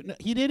loves you." No,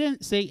 he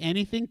didn't say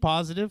anything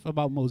positive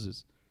about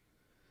Moses.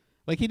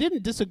 Like, he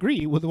didn't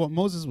disagree with what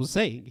Moses was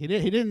saying. He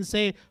didn't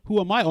say, "Who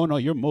am I?" "Oh no,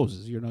 you're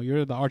Moses.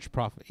 You're the arch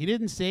prophet." He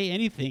didn't say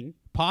anything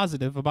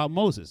positive about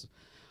Moses.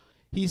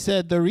 He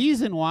said, "The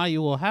reason why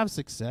you will have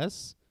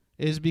success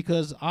is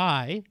because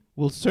I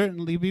will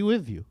certainly be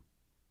with you."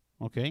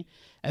 Okay?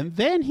 And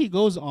then he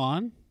goes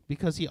on,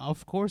 because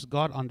of course,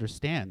 God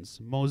understands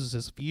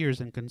Moses'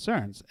 fears and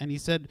concerns. And he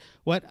said,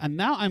 "What? And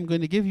now I'm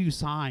going to give you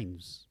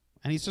signs."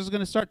 And he's just going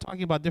to start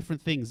talking about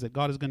different things that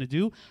God is going to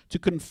do to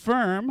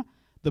confirm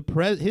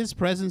his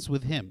presence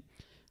with him.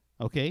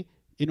 Okay?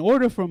 In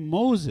order for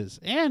Moses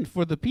and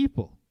for the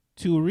people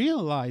to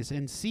realize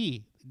and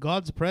see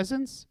God's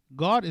presence,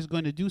 God is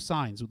going to do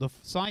signs. The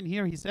sign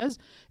here, he says,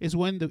 is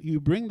when you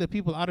bring the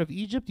people out of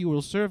Egypt, you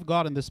will serve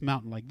God in this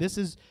mountain. Like this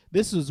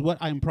is what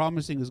I'm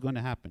promising is going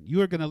to happen.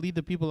 You are going to lead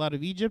the people out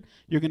of Egypt.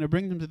 You're going to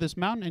bring them to this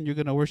mountain, and you're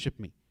going to worship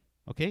me.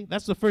 Okay,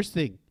 that's the first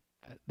thing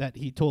that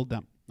he told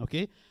them.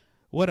 Okay,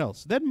 what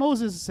else? Then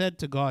Moses said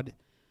to God,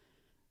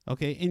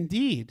 okay,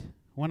 indeed,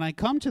 when I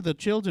come to the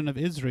children of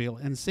Israel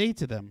and say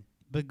to them,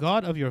 the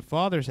God of your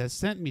fathers has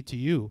sent me to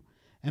you,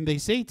 and they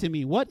say to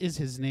me, what is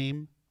his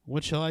name?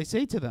 What shall I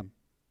say to them?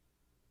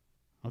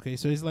 Okay,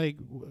 so he's like,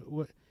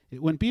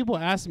 when people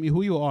ask me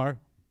who you are,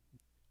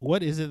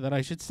 what is it that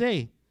I should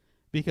say?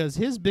 Because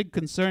his big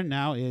concern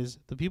now is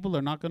the people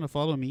are not going to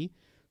follow me,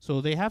 so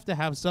they have to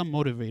have some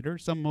motivator,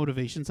 some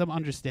motivation, some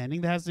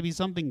understanding. There has to be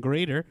something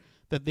greater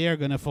that they are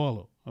going to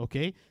follow.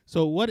 Okay,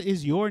 so what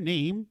is your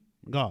name,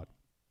 God?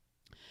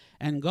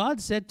 And God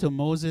said to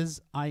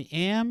Moses, I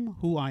am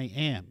who I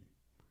am.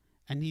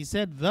 And he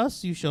said,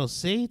 thus you shall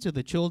say to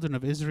the children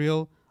of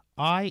Israel,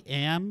 I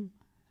am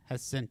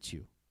has sent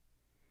you.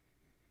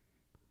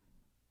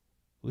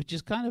 Which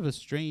is kind of a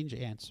strange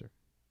answer.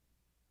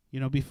 You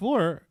know,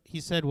 before he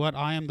said, what?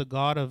 I am the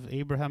God of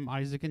Abraham,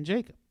 Isaac, and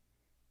Jacob.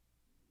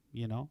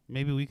 You know,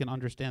 maybe we can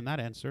understand that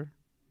answer.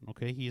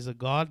 Okay, he is a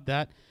God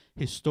that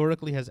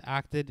historically has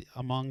acted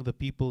among the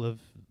people of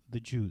the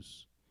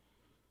Jews.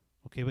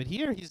 Okay, but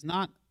here he's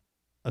not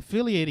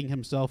affiliating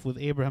himself with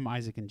Abraham,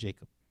 Isaac, and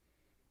Jacob.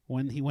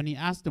 When he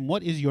asked him,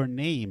 what is your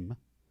name?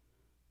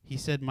 He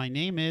said, my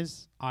name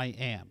is I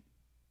am.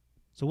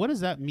 So what does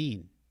that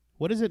mean?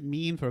 What does it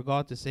mean for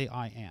God to say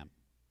I am?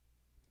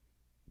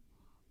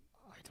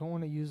 I don't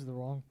want to use the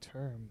wrong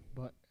term,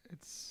 but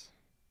it's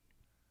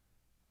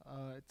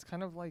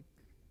kind of like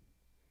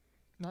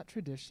not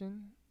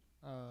tradition,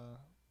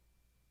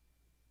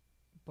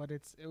 but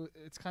it's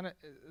kind of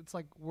it's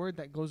like word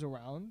that goes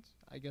around.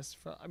 I guess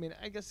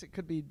I guess it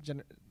could be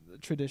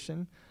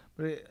tradition,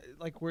 but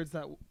like words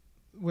that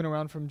went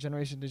around from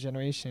generation to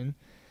generation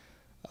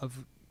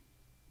of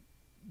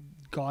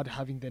God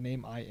having the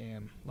name I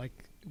am. Like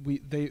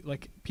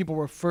people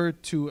refer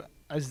to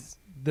as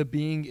the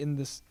being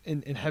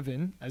in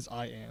heaven as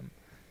I am,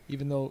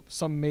 even though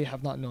some may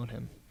have not known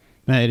him.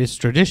 Man, it is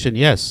tradition,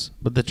 yes,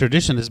 but the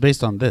tradition is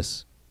based on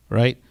this,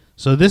 right?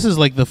 So this is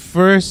like the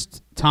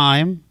first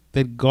time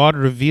that God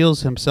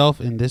reveals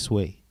himself in this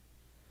way.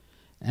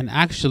 And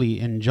actually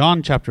in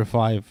John chapter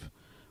 5,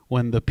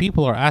 when the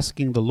people are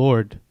asking the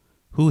Lord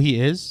who he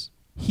is,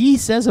 he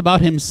says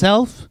about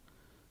himself,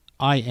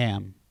 I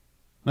am.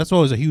 That's why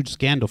it was a huge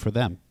scandal for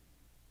them.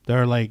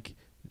 They're like,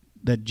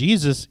 that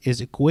Jesus is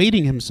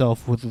equating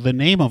himself with the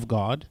name of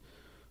God,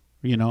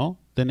 you know,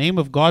 the name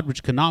of God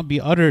which cannot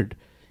be uttered.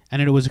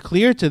 And it was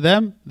clear to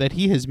them that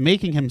he is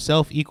making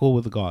himself equal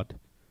with God.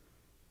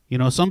 You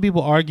know, some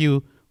people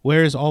argue,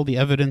 where is all the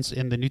evidence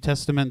in the New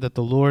Testament that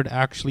the Lord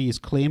actually is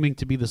claiming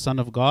to be the Son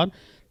of God?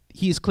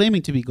 He is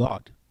claiming to be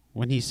God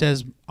when he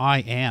says, I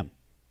am,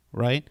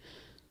 right?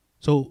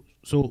 So,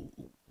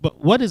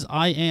 but what does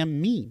I am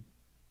mean?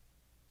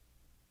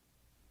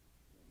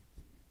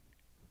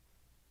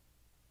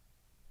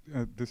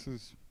 This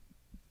is,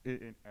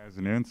 as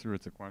an answer,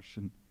 it's a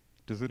question.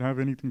 Does it have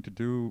anything to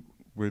do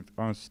with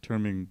us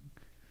terming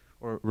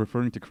or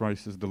referring to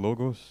Christ as the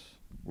Logos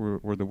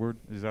or the Word?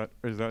 Is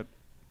that?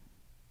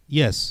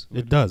 Yes,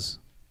 it does.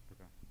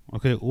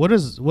 Okay, what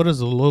does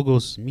the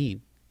Logos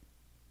mean?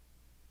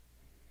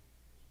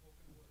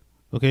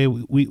 Okay,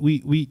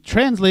 we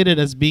translate it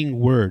as being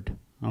word.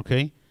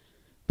 Okay,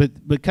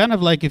 but kind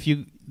of like if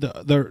you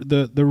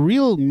the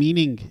real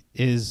meaning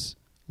is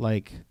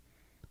like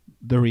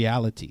the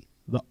reality,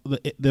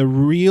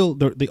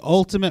 the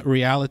ultimate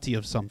reality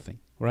of something,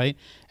 right?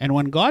 And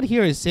when God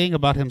here is saying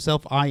about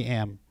himself, I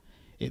am,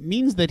 it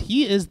means that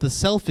he is the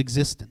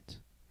self-existent,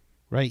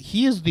 right?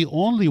 He is the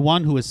only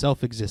one who is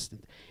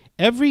self-existent.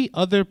 Every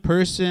other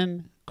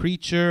person,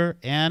 creature,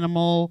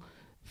 animal,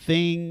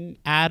 thing,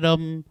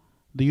 atom,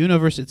 the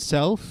universe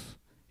itself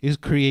is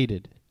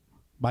created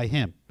by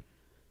him.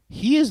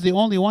 He is the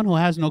only one who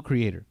has no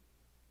creator.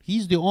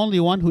 He's the only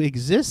one who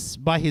exists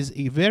by his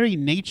very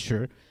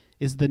nature,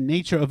 is the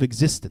nature of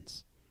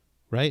existence,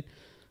 right?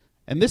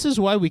 And this is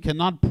why we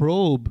cannot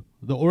probe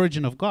the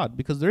origin of God,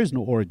 because there is no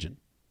origin,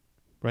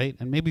 right?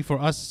 And maybe for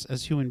us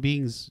as human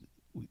beings,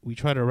 we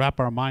try to wrap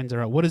our minds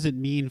around what does it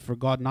mean for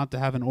God not to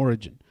have an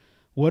origin?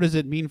 What does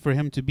it mean for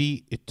him to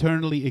be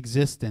eternally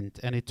existent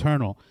and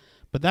eternal?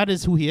 But that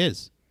is who he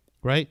is,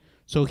 right?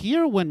 So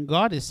here when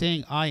God is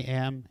saying I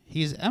am,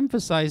 he's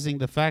emphasizing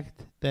the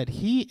fact that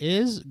he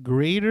is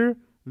greater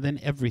than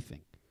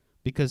everything,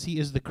 because he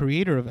is the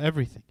creator of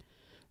everything.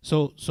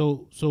 So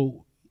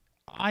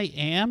I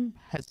am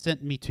has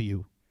sent me to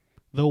you,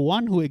 the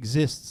one who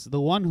exists, the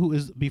one who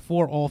is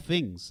before all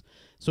things.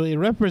 So it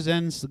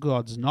represents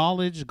God's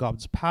knowledge,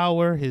 God's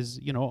power, his,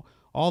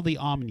 all the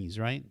omnis,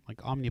 right?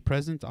 Like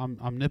omnipresent,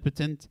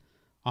 omnipotent,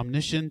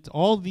 omniscient,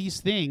 all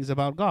these things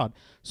about God.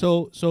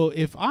 So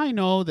if I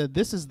know that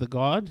this is the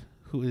God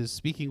who is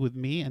speaking with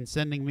me and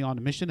sending me on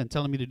a mission and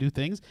telling me to do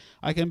things,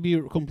 I can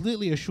be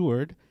completely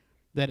assured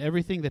that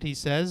everything that he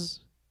says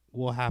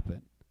will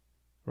happen.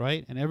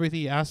 right? And everything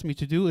he asks me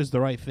to do is the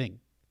right thing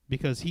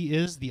because he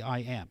is the I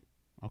am,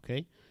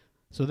 okay?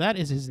 So that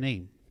is his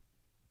name.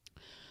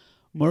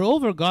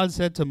 Moreover, God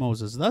said to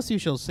Moses, thus you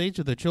shall say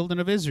to the children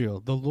of Israel,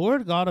 the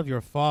Lord God of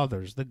your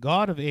fathers, the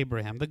God of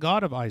Abraham, the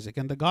God of Isaac,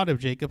 and the God of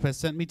Jacob has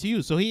sent me to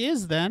you. So he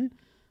is then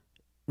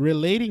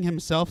relating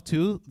himself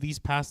to these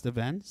past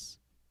events,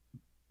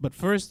 but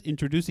first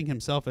introducing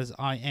himself as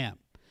I am.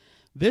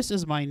 This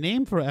is my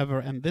name forever,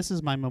 and this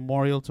is my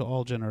memorial to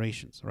all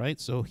generations, right?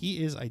 So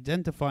he is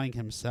identifying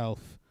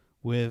himself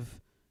with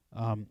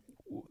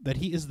that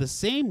he is the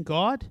same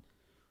God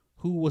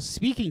who was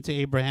speaking to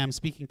Abraham,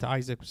 speaking to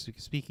Isaac,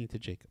 speaking to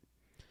Jacob.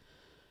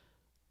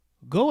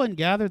 Go and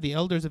gather the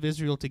elders of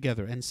Israel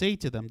together and say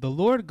to them, the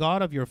Lord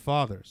God of your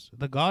fathers,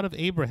 the God of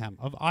Abraham,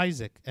 of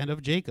Isaac, and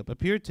of Jacob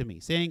appeared to me,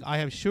 saying, I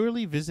have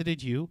surely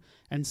visited you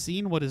and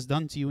seen what is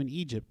done to you in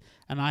Egypt,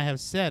 and I have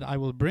said, I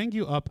will bring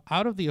you up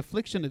out of the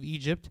affliction of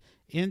Egypt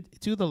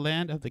into the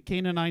land of the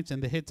Canaanites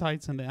and the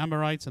Hittites and the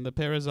Amorites and the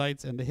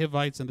Perizzites and the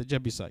Hivites and the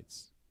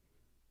Jebusites,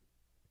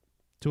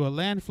 to a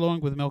land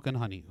flowing with milk and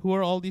honey. Who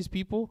are all these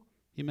people?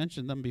 He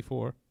mentioned them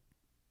before.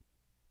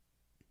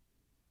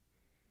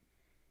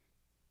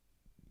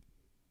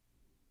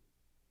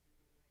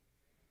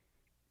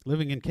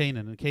 Living in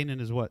Canaan. And Canaan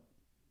is what?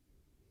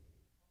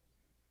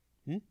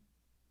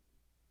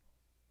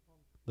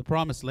 The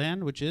promised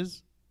land, which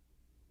is?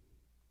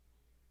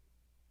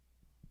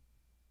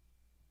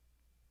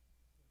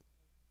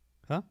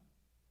 Huh?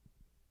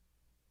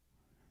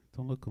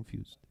 Don't look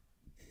confused.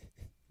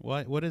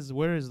 Why? Where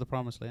is the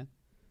promised land?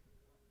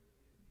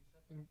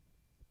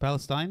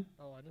 Palestine?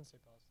 Oh, I didn't say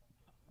Palestine.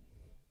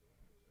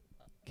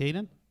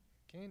 Canaan?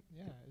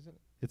 Yeah, isn't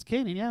it? It's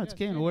Canaan, yeah, it's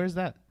Canaan. Where is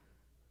that?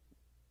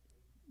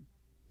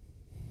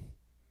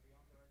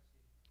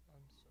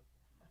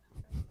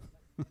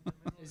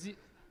 Is he?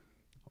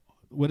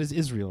 What is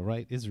Israel,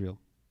 right? Israel.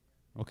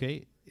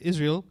 Okay?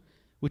 Israel,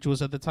 which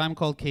was at the time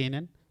called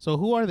Canaan. So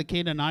who are the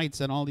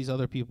Canaanites and all these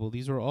other people?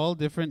 These were all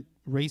different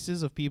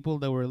races of people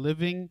that were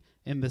living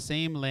in the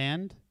same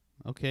land.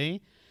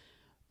 Okay?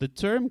 The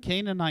term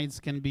Canaanites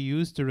can be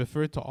used to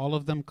refer to all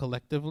of them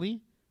collectively,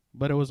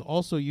 but it was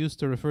also used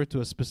to refer to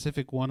a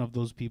specific one of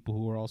those people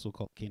who were also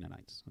called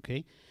Canaanites.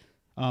 Okay?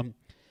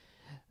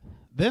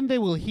 Then they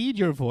will heed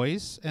your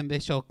voice, and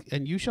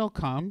you shall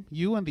come,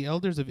 you and the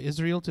elders of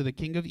Israel, to the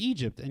king of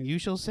Egypt, and you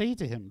shall say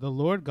to him, the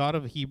Lord God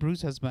of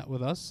Hebrews has met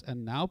with us,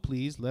 and now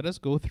please let us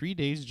go 3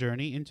 days'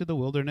 journey into the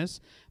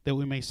wilderness, that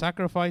we may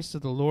sacrifice to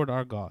the Lord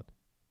our God.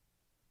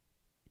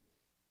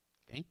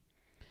 Okay?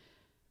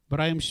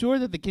 But I am sure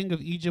that the king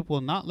of Egypt will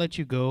not let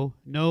you go,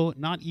 no,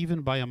 not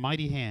even by a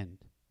mighty hand.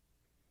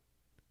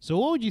 So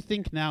what would you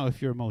think now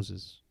if you're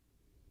Moses?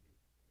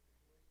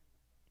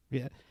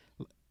 Yeah.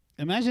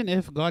 Imagine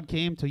if God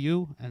came to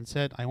you and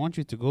said, I want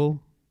you to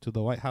go to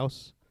the White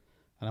House,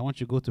 and I want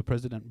you to go to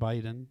President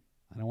Biden,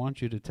 and I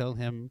want you to tell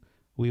him,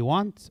 we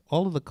want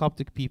all of the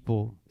Coptic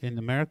people in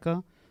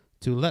America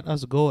to let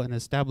us go and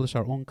establish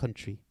our own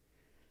country.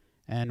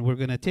 And we're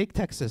going to take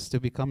Texas to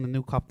become the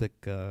new Coptic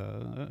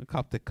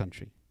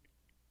country.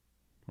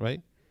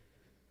 Right?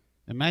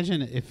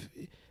 Imagine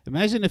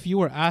if you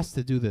were asked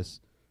to do this.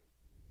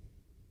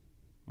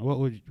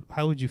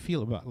 How would you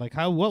feel about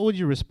what would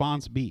your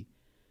response be?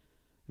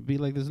 It'd be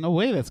like, there's no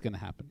way that's going to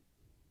happen.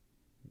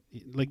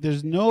 Like,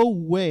 there's no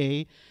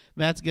way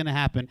that's going to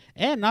happen.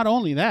 And not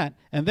only that,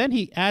 and then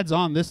he adds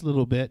on this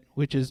little bit,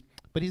 which is,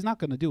 but he's not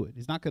going to do it.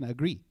 He's not going to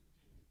agree.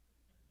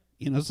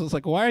 So it's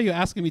like, why are you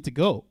asking me to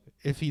go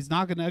if he's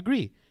not going to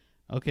agree?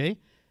 Okay?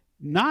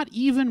 Not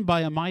even by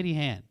a mighty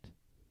hand.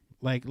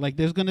 Like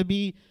there's going to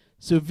be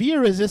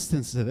severe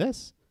resistance to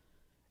this,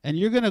 and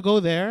you're going to go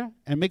there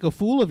and make a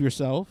fool of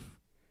yourself,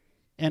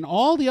 and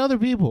all the other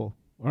people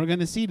are going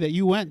to see that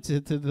you went to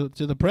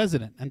the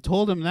president and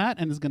told him that,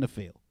 and it's going to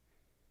fail.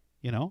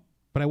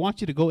 But I want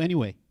you to go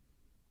anyway.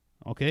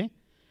 Okay?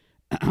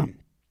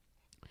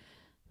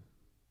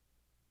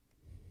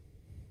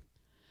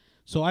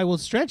 So I will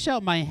stretch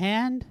out my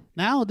hand.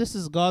 Now this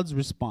is God's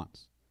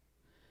response.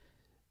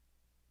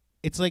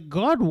 It's like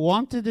God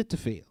wanted it to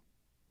fail.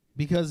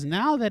 Because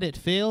now that it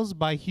fails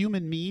by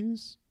human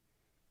means,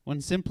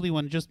 when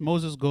just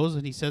Moses goes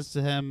and he says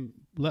to him,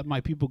 let my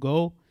people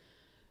go,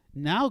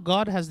 now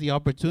God has the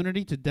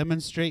opportunity to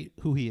demonstrate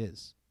who he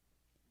is.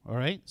 All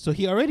right? So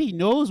he already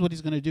knows what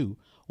he's going to do.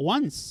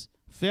 Once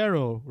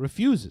Pharaoh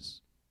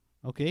refuses,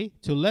 okay,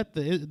 to let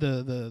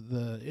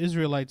the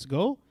Israelites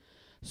go,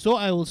 so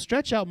I will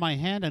stretch out my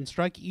hand and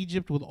strike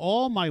Egypt with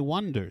all my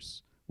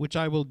wonders, which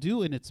I will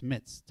do in its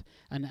midst.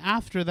 And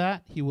after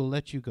that, he will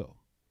let you go.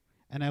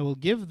 And I will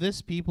give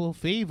this people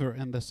favor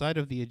in the sight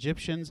of the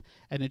Egyptians,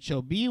 and it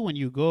shall be when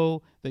you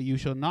go that you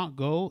shall not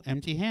go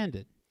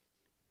empty-handed.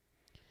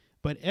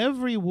 But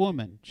every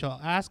woman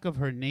shall ask of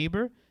her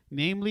neighbor,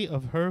 namely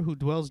of her who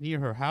dwells near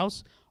her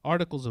house,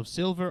 articles of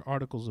silver,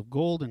 articles of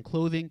gold, and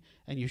clothing,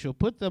 and you shall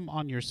put them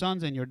on your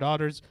sons and your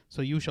daughters,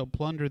 so you shall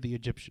plunder the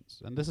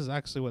Egyptians. And this is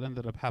actually what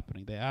ended up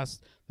happening. They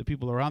asked the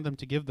people around them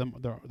to give them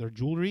their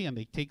jewelry, and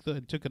they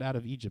took it out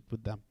of Egypt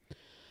with them.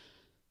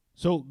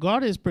 So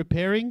God is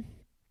preparing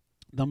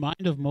the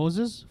mind of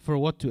Moses for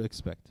what to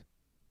expect.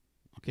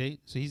 Okay,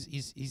 so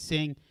he's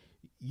saying,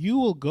 you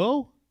will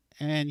go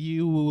and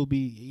you will be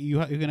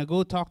you're going to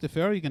go talk to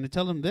Pharaoh. You're going to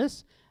tell him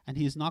this, and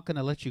he's not going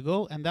to let you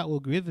go, and that will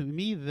give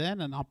me then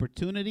an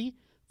opportunity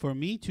for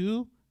me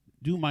to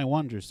do my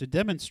wonders, to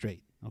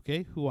demonstrate,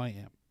 okay, who I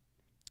am.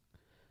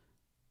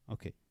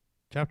 Okay,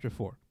 chapter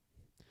 4.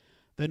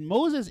 Then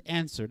Moses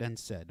answered and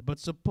said, but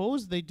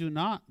suppose they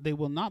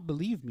will not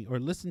believe me or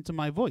listen to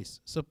my voice.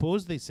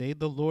 Suppose they say,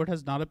 the Lord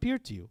has not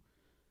appeared to you.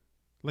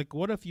 Like,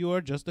 what if you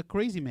are just a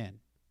crazy man?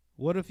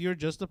 What if you're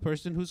just a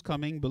person who's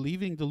coming,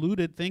 believing,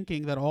 deluded,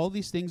 thinking that all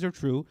these things are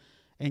true,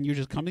 and you're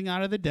just coming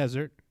out of the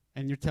desert,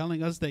 and you're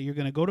telling us that you're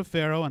going to go to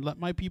Pharaoh and let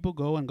my people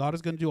go, and God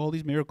is going to do all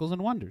these miracles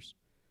and wonders?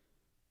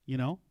 You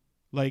know?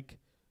 Like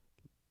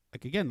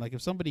again, like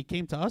if somebody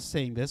came to us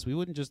saying this, we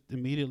wouldn't just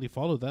immediately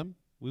follow them.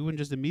 We wouldn't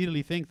just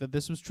immediately think that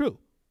this was true.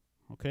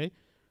 Okay?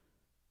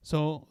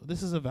 So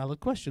this is a valid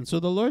question. So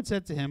the Lord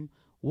said to him,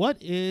 what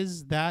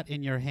is that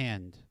in your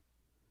hand?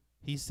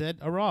 He said,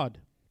 a rod.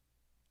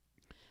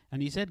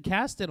 And he said,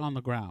 cast it on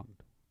the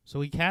ground. So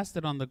he cast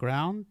it on the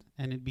ground,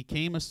 and it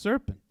became a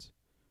serpent.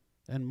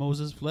 And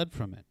Moses fled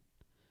from it.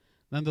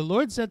 Then the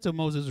Lord said to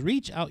Moses,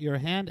 reach out your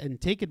hand and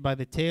take it by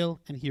the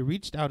tail. And he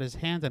reached out his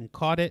hand and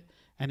caught it,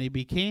 and it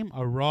became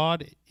a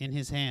rod in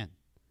his hand.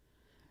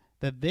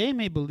 That they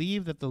may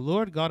believe that the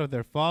Lord God of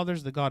their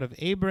fathers, the God of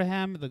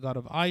Abraham, the God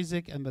of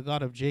Isaac, and the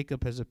God of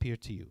Jacob has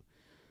appeared to you.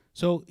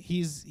 So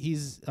he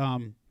said,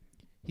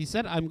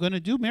 I'm going to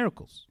do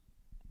miracles,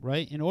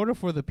 right? In order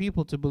for the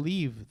people to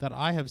believe that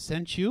I have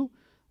sent you,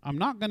 I'm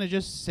not going to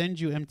just send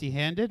you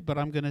empty-handed, but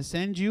I'm going to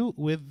send you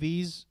with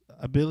these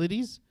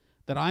abilities,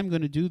 that I'm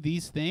going to do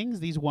these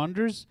things, these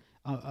wonders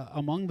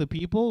among the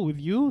people with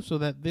you, so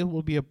that there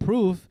will be a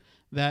proof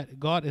that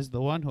God is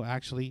the one who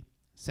actually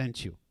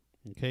sent you.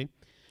 Okay?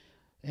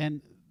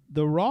 And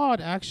the rod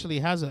actually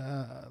has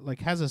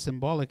a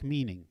symbolic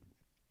meaning.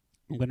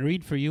 I'm going to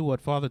read for you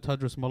what Father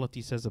Tadros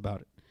Mulati says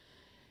about it.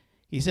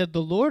 He said,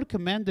 the Lord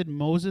commanded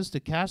Moses to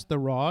cast the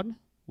rod,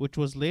 which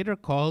was later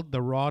called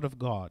the rod of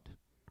God,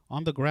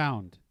 on the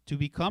ground, to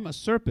become a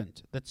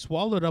serpent that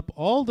swallowed up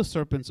all the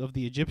serpents of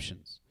the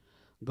Egyptians.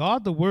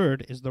 God the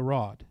Word is the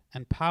rod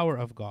and power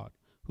of God,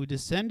 who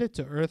descended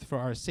to earth for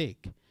our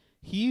sake.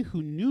 He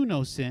who knew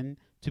no sin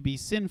to be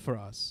sin for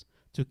us,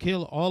 to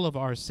kill all of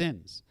our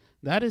sins.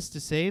 That is to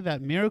say,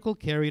 that miracle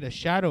carried a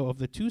shadow of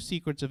the two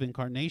secrets of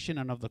incarnation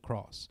and of the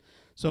cross.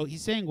 So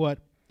he's saying what?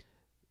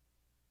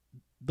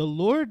 The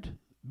Lord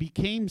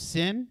became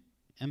sin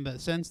in the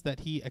sense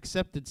that he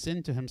accepted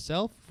sin to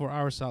himself for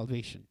our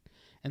salvation.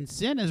 And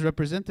sin is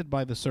represented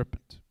by the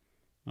serpent.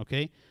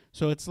 Okay?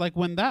 So it's like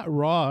when that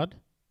rod,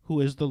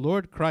 who is the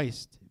Lord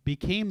Christ,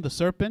 became the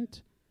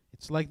serpent,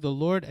 it's like the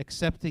Lord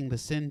accepting the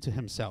sin to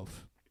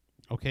himself.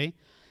 Okay?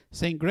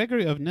 St.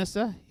 Gregory of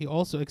Nyssa, he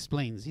also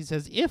explains. He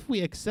says, if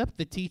we accept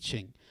the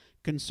teaching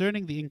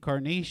concerning the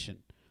incarnation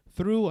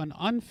through an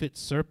unfit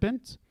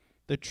serpent,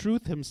 the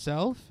truth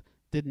himself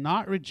did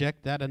not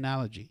reject that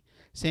analogy,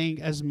 saying,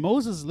 as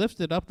Moses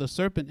lifted up the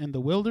serpent in the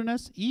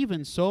wilderness,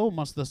 even so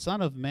must the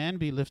Son of Man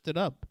be lifted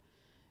up.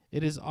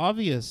 It is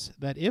obvious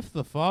that if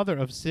the father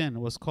of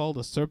sin was called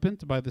a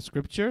serpent by the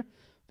Scripture,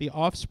 the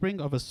offspring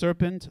of a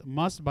serpent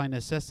must by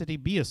necessity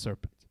be a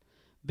serpent.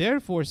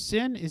 Therefore,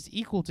 sin is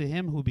equal to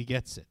him who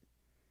begets it.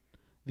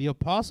 The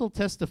apostle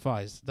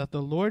testifies that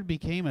the Lord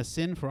became a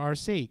sin for our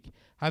sake,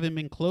 having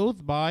been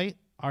clothed by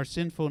our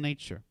sinful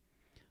nature.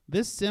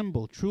 This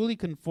symbol truly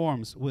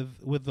conforms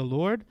with the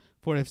Lord,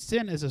 for if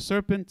sin is a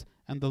serpent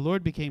and the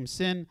Lord became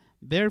sin,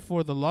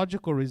 therefore the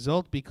logical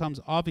result becomes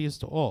obvious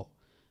to all.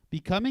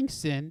 Becoming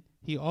sin,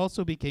 he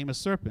also became a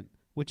serpent,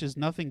 which is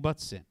nothing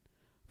but sin.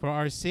 For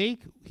our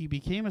sake, he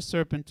became a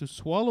serpent to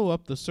swallow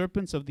up the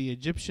serpents of the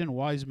Egyptian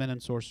wise men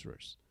and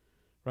sorcerers.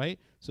 Right?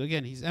 So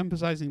again, he's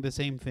emphasizing the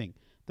same thing,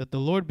 that the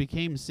Lord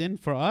became sin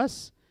for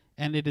us,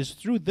 and it is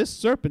through this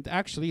serpent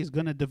actually is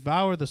going to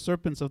devour the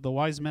serpents of the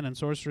wise men and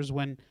sorcerers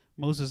when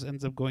Moses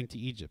ends up going to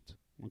Egypt.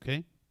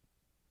 Okay?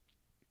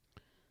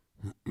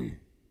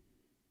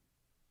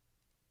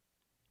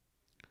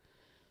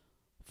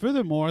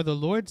 Furthermore, the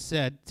Lord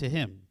said to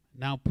him,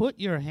 now put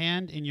your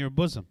hand in your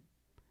bosom.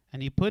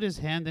 And he put his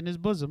hand in his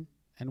bosom,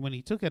 and when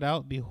he took it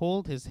out,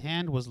 behold, his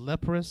hand was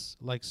leprous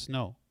like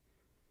snow.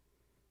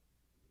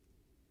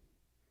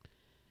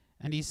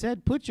 And he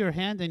said, put your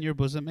hand in your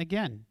bosom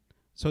again.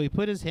 So he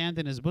put his hand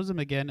in his bosom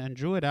again, and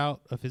drew it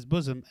out of his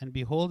bosom, and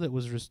behold, it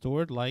was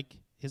restored like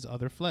his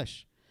other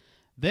flesh.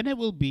 Then it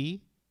will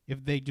be,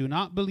 if they do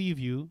not believe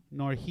you,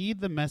 nor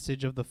heed the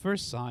message of the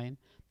first sign,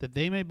 that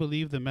they may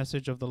believe the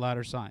message of the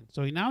latter sign.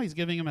 So he's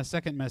giving him a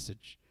second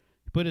message.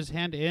 He put his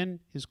hand in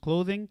his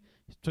clothing,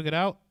 he took it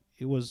out,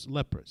 it was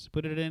leprous.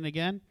 Put it in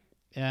again,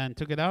 and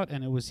took it out,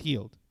 and it was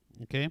healed.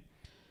 Okay?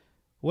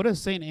 What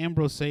does St.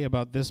 Ambrose say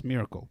about this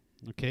miracle?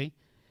 Okay?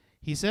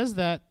 He says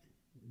that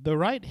the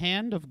right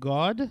hand of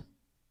God,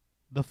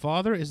 the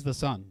Father, is the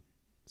Son,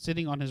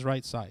 sitting on his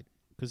right side.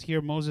 Because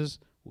here Moses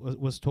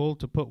was told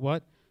to put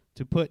what?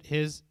 To put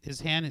his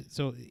hand.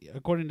 So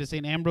according to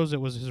St. Ambrose,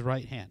 it was his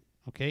right hand.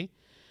 Okay?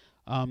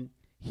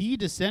 He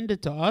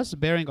descended to us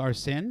bearing our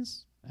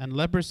sins, and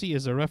leprosy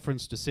is a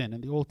reference to sin.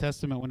 In the Old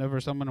Testament, whenever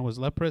someone was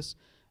leprous,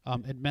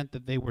 it meant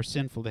that they were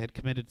sinful, they had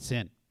committed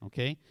sin,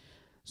 okay?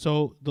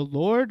 So the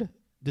Lord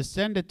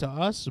descended to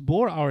us,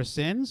 bore our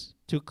sins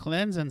to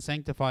cleanse and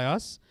sanctify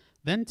us,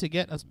 then to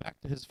get us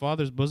back to his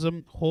Father's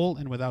bosom, whole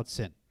and without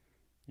sin.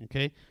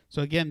 Okay,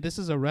 so again, this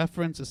is a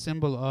reference, a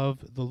symbol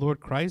of the Lord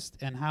Christ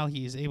and how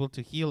he is able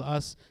to heal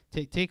us,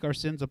 take our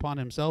sins upon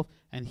himself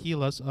and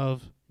heal us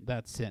of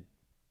that sin.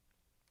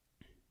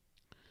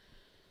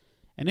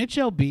 And it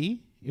shall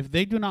be, if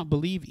they do not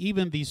believe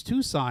even these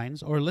two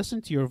signs, or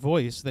listen to your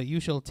voice, that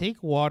you shall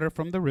take water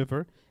from the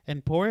river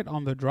and pour it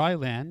on the dry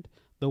land.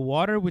 The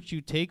water which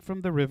you take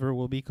from the river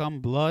will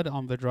become blood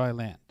on the dry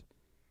land.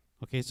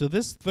 Okay, so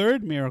this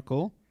third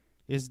miracle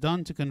is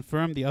done to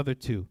confirm the other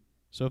two.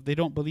 So if they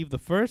don't believe the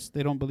first,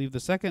 they don't believe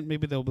the second,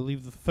 maybe they'll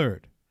believe the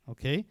third.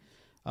 Okay?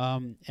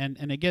 And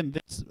again,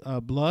 this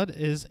blood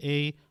is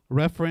a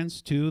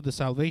reference to the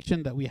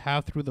salvation that we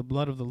have through the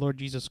blood of the Lord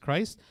Jesus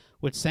Christ,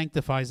 which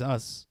sanctifies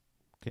us.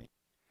 Okay.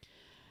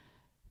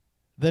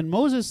 Then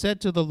Moses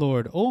said to the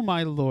Lord, O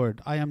my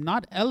Lord, I am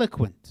not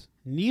eloquent,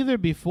 neither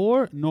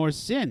before nor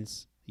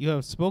since you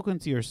have spoken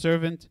to your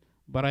servant,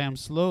 but I am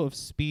slow of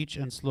speech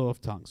and slow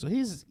of tongue. So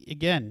he's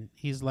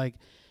like,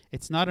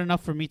 it's not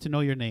enough for me to know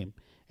your name.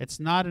 It's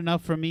not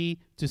enough for me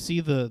to see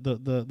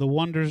the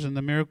wonders and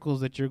the miracles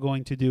that you're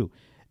going to do.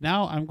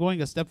 Now I'm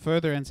going a step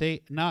further and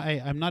say, now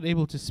I'm not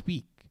able to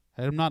speak.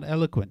 I'm not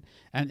eloquent.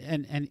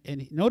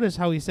 And notice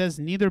how he says,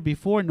 neither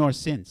before nor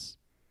since.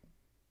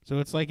 So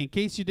it's like, in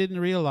case you didn't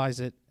realize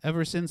it,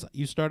 ever since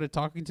you started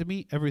talking to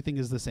me, everything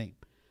is the same.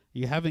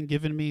 You haven't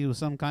given me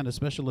some kind of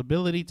special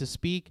ability to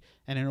speak,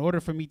 and in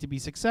order for me to be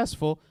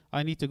successful,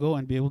 I need to go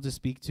and be able to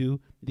speak to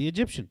the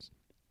Egyptians.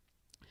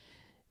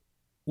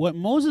 What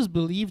Moses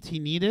believed he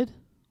needed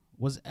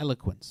was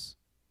eloquence,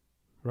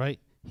 right?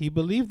 He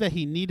believed that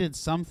he needed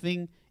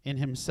something in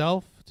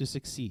himself to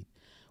succeed.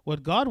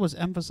 What God was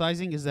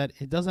emphasizing is that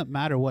it doesn't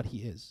matter what he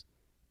is.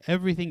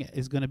 Everything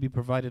is going to be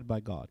provided by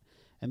God.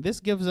 And this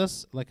gives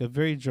us like a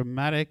very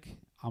dramatic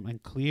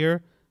and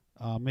clear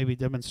maybe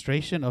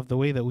demonstration of the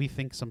way that we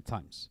think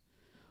sometimes.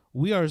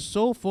 We are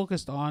so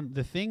focused on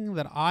the thing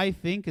that I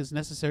think is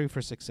necessary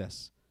for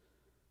success,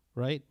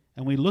 right?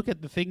 And we look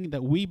at the thing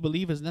that we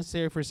believe is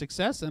necessary for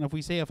success, and if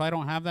we say, if I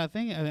don't have that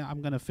thing,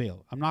 I'm going to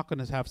fail. I'm not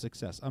going to have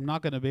success. I'm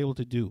not going to be able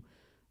to do,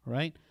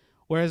 right?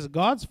 Whereas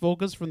God's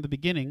focus from the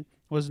beginning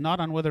was not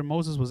on whether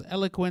Moses was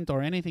eloquent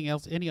or anything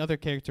else, any other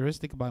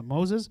characteristic about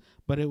Moses,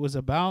 but it was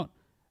about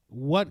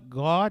what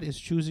God is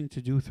choosing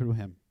to do through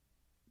him.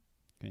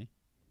 Okay.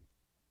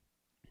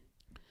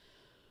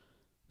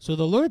 So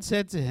the Lord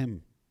said to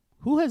him,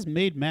 who has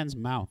made man's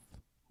mouth?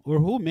 Or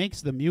who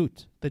makes the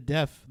mute, the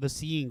deaf, the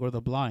seeing, or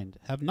the blind?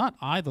 Have not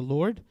I the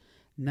Lord?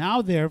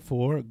 Now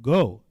therefore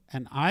go,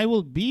 and I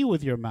will be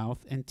with your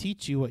mouth and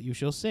teach you what you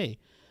shall say.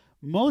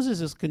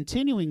 Moses is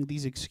continuing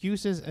these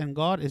excuses, and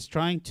God is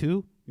trying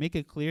to make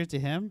it clear to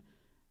him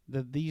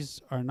that these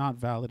are not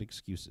valid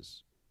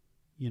excuses.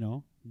 You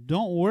know,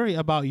 don't worry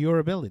about your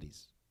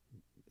abilities.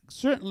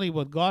 Certainly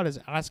what God is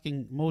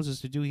asking Moses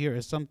to do here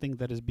is something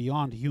that is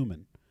beyond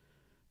human,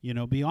 you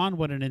know, beyond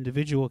what an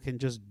individual can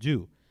just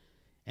do.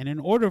 And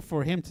in order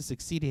for him to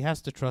succeed, he has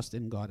to trust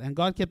in God. And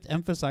God kept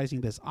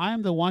emphasizing this. I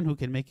am the one who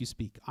can make you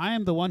speak. I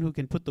am the one who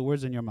can put the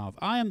words in your mouth.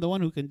 I am the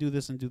one who can do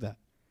this and do that.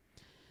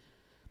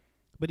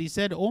 But he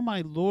said, O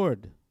my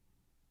Lord,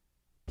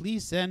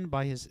 please send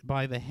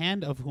by the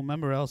hand of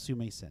whomever else you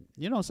may send.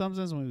 You know,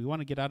 sometimes when we want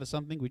to get out of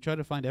something, we try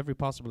to find every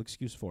possible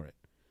excuse for it.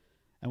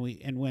 And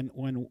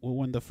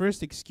when the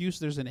first excuse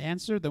there's an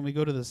answer, then we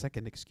go to the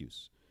second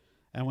excuse.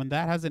 And when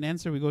that has an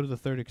answer, we go to the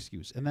third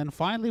excuse. And then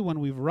finally, when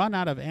we've run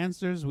out of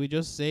answers, we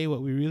just say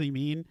what we really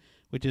mean,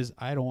 which is,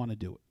 I don't want to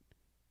do it.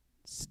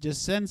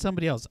 Just send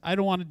somebody else. I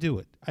don't want to do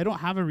it. I don't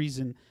have a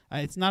reason.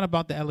 It's not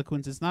about the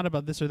eloquence. It's not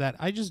about this or that.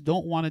 I just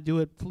don't want to do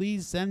it.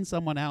 Please send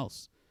someone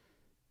else.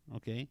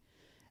 Okay?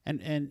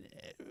 And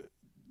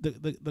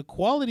the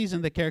qualities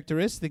and the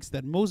characteristics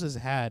that Moses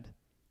had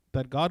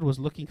that God was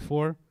looking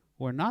for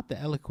were not the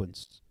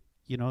eloquence.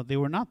 You know, they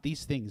were not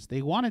these things.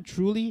 They wanted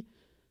truly,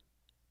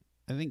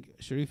 I think,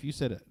 Sharif, you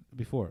said it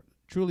before,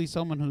 truly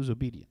someone who's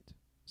obedient.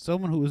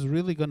 Someone who is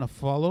really going to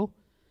follow.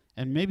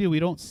 And maybe we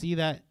don't see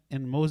that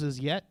in Moses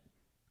yet,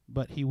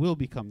 but he will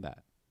become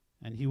that.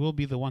 And he will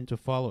be the one to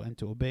follow and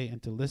to obey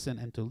and to listen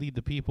and to lead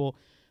the people,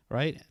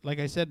 right? Like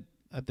I said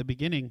at the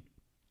beginning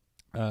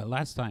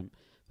last time,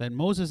 that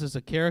Moses is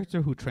a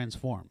character who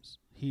transforms.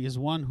 He is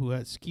one who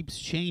keeps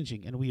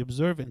changing, and we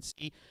observe and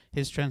see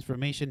his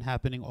transformation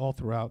happening all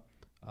throughout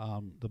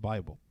the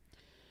Bible.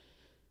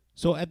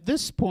 So at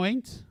this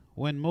point,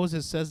 when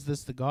Moses says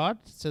this to God,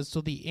 it says, so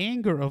the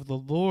anger of the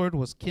Lord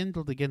was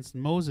kindled against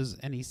Moses,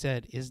 and he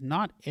said, is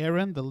not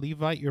Aaron the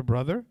Levite your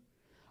brother?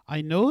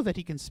 I know that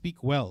he can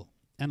speak well.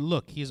 And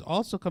look, he is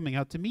also coming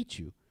out to meet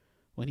you.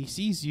 When he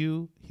sees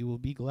you, he will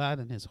be glad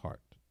in his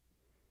heart.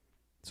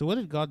 So what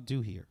did God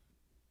do here?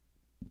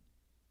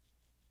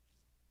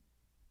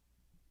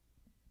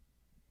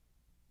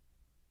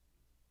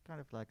 Kind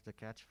of like the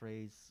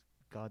catchphrase,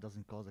 God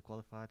doesn't call the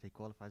qualified; He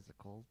qualifies the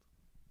called.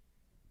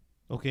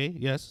 Okay,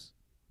 yes.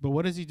 But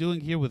what is he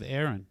doing here with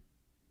Aaron?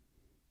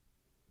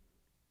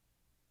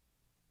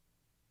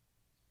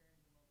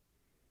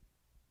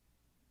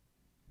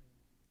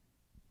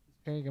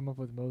 Pairing him up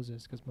with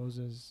Moses because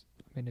Moses,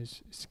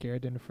 is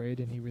scared and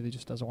afraid, and he really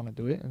just doesn't want to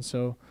do it. And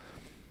so,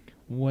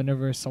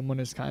 whenever someone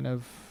is kind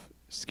of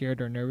scared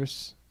or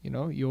nervous, you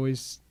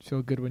always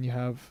feel good when you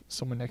have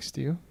someone next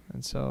to you.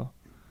 And so,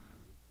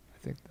 I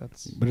think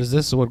that's But is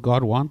this what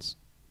God wants?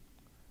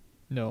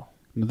 no.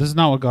 No, this is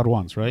not what God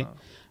wants, right? No.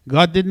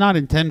 God did not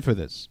intend for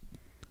this.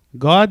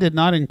 God did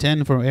not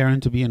intend for Aaron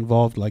to be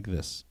involved like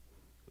this.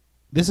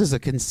 This is a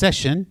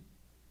concession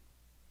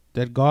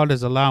that God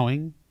is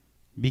allowing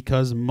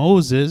because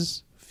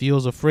Moses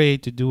feels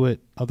afraid to do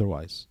it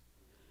otherwise.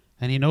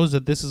 And he knows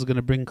that this is going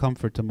to bring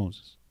comfort to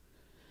Moses.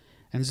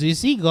 And so you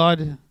see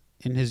God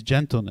in his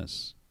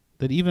gentleness,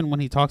 that even when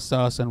he talks to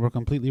us and we're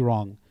completely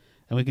wrong,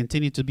 and we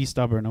continue to be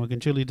stubborn, and we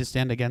continue to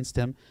stand against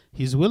him,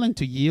 he's willing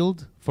to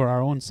yield for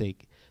our own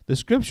sake. The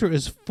scripture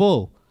is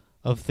full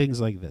of things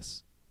like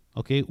this,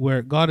 okay,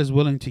 where God is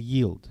willing to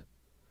yield,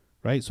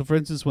 right? So for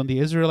instance, when the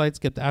Israelites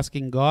kept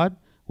asking God,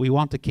 we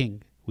want a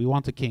king. We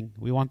want a king.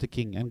 We want a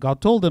king. And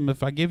God told them,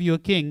 if I give you a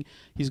king,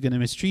 he's going to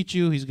mistreat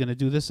you. He's going to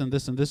do this and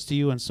this and this to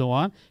you and so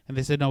on. And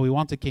they said, no, we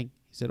want a king.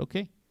 He said,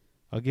 okay,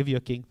 I'll give you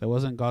a king. That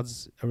wasn't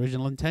God's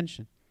original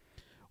intention.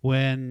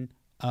 When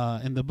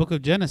in the book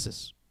of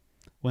Genesis,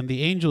 when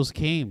the angels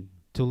came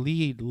to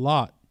lead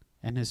Lot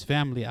and his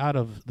family out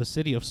of the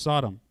city of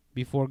Sodom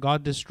before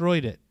God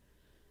destroyed it,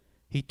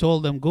 he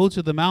told them, go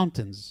to the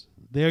mountains.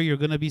 There you're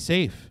going to be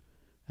safe.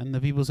 And the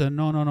people said,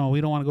 no,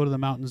 we don't want to go to the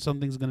mountains.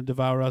 Something's going to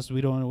devour us.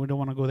 We don't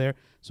want to go there.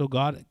 So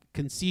God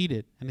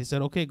conceded, and he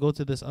said, okay, go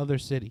to this other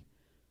city.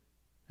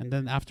 And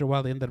then after a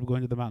while, they ended up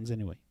going to the mountains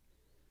anyway.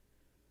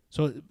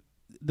 So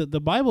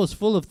the Bible is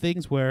full of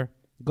things where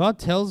God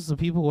tells the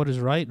people what is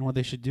right and what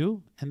they should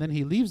do, and then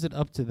he leaves it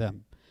up to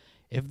them.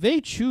 If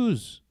they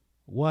choose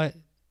what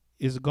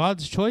is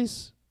God's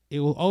choice,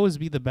 it will always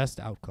be the best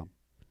outcome.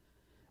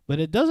 But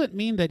it doesn't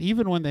mean that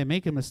even when they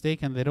make a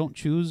mistake and they don't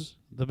choose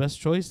the best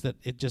choice, that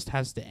it just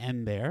has to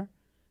end there.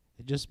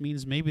 It just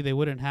means maybe they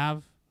wouldn't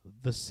have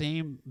the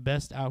same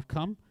best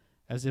outcome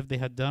as if they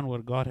had done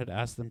what God had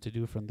asked them to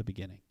do from the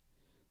beginning.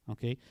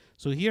 Okay?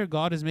 So here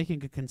God is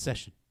making a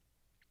concession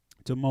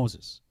to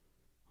Moses.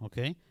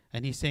 Okay?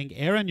 And he's saying,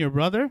 Aaron, your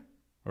brother,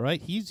 all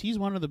right, he's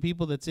one of the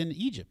people that's in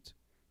Egypt,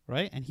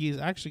 right? And he is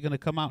actually going to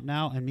come out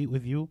now and meet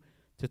with you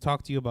to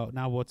talk to you about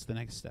now what's the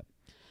next step.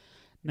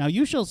 Now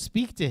you shall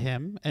speak to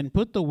him and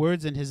put the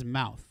words in his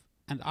mouth,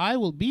 and I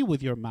will be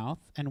with your mouth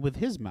and with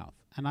his mouth,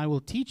 and I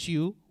will teach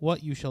you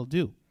what you shall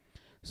do.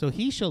 So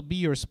he shall be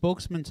your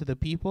spokesman to the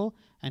people,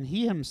 and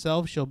he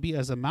himself shall be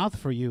as a mouth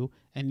for you,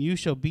 and you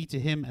shall be to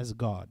him as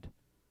God.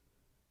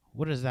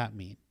 What does that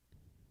mean?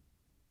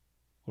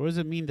 Or does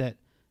it mean that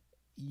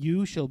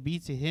you shall be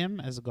to him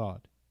as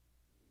God?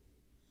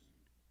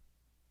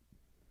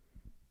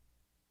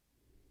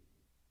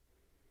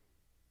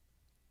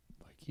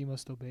 Like he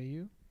must obey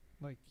you.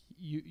 Like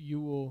you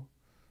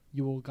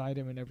will guide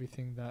him in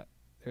everything that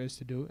there is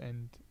to do,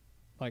 and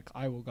like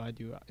I will guide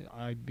you,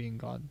 I being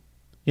God.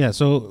 Yeah,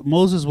 so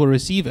Moses will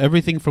receive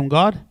everything from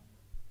God,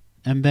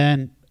 and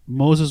then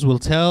Moses will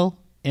tell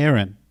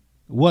Aaron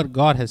what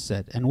God has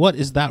said. And what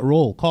is that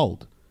role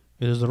called?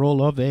 It is the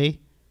role of a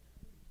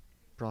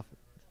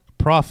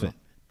prophet.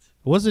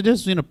 What's the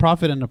difference between a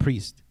prophet and a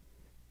priest?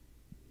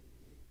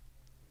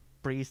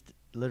 Priest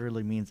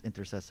literally means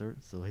intercessor,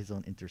 so his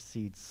own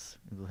intercedes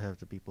and will have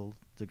the people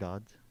to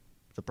God.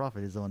 The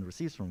prophet is the one who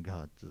receives from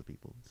God to the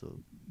people. So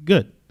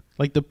Good.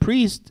 Like the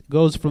priest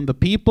goes from the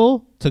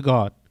people to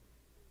God.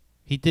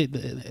 He did.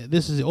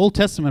 This is the Old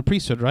Testament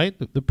priesthood, right?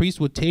 The priest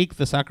would take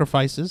the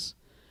sacrifices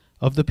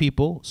of the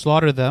people,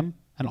 slaughter them,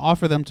 and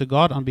offer them to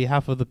God on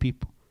behalf of the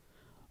people.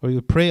 Or he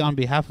would pray on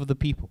behalf of the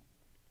people.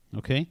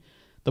 Okay?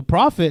 The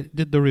prophet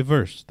did the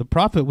reverse. The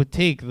prophet would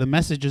take the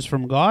messages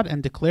from God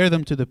and declare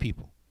them to the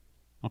people.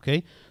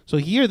 Okay? So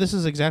here, this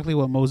is exactly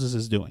what Moses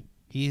is doing.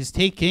 He is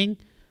taking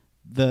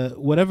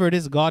whatever it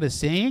is God is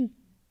saying,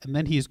 and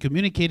then he is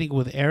communicating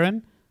with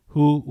Aaron,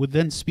 who would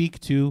then speak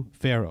to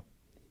Pharaoh.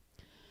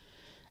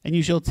 And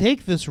you shall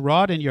take this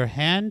rod in your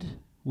hand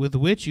with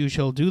which you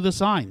shall do the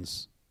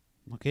signs.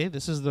 Okay,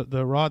 this is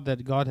the rod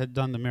that God had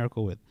done the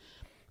miracle with.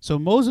 So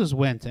Moses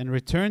went and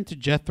returned to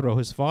Jethro,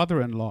 his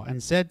father-in-law,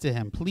 and said to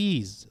him,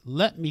 please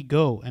let me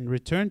go and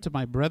return to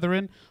my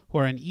brethren who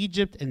are in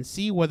Egypt and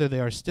see whether they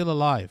are still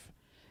alive.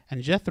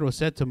 And Jethro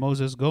said to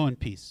Moses, go in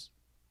peace.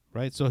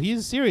 Right, so he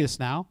is serious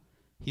now.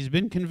 He's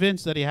been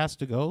convinced that he has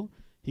to go.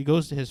 He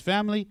goes to his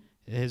family,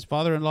 his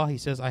father-in-law, he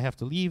says, I have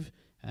to leave,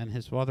 and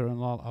his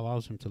father-in-law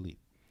allows him to leave.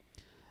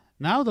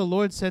 Now the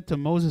Lord said to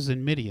Moses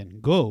in Midian,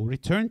 go,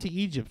 return to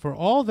Egypt, for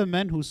all the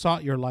men who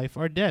sought your life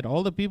are dead.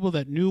 All the people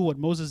that knew what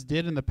Moses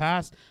did in the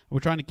past and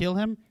were trying to kill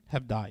him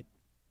have died.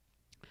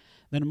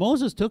 Then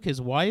Moses took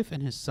his wife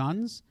and his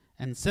sons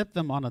and set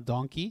them on a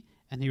donkey,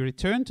 and he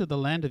returned to the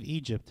land of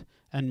Egypt,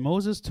 and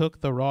Moses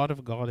took the rod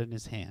of God in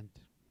his hand.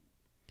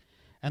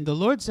 And the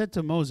Lord said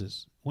to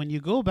Moses, when you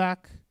go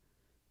back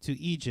to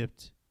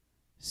Egypt,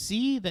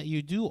 see that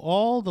you do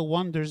all the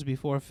wonders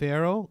before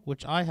Pharaoh,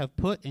 which I have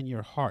put in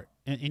your heart,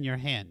 in your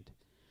hand.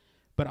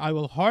 But I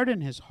will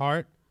harden his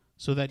heart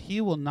so that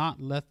he will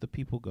not let the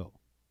people go.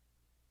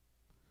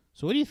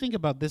 So what do you think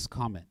about this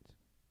comment?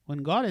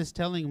 When God is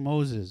telling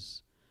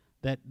Moses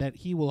that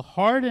he will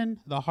harden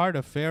the heart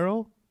of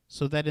Pharaoh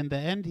so that in the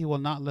end he will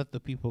not let the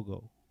people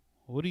go.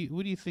 What do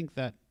you think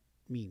that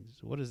means?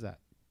 What is that?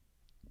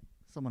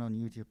 Someone on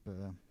YouTube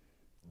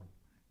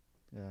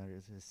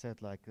said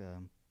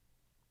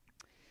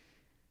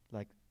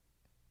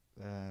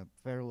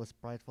Pharaoh was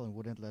prideful and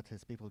wouldn't let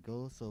his people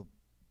go, so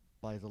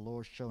by the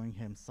Lord showing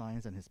him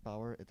signs and his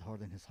power, it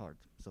hardened his heart.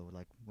 So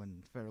like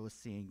when Pharaoh was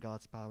seeing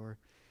God's power,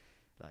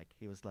 like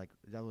he was like,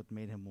 that would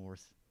made him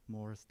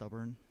more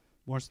stubborn.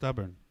 More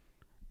stubborn.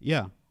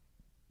 Yeah.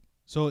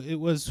 So it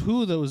was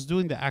who that was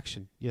doing the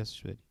action? Yes,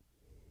 Shwedi.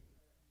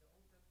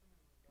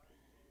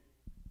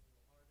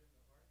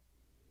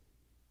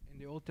 In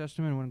the Old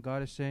Testament, when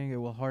God is saying it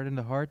will harden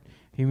the heart,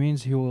 He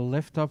means He will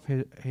lift up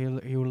He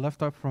will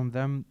lift up from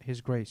them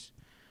His grace,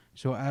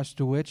 so as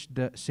to which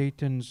the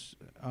Satan's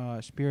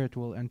spirit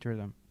will enter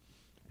them,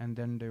 and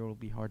then they will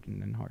be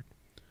hardened in heart.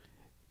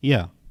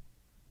 Yeah.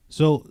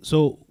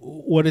 So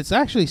what it's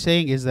actually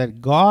saying is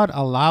that God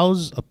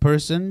allows a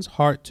person's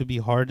heart to be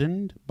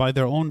hardened by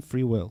their own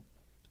free will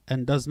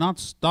and does not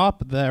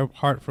stop their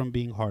heart from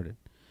being hardened.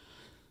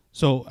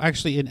 So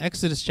actually in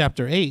Exodus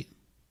chapter 8,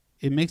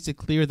 it makes it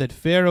clear that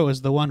Pharaoh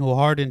is the one who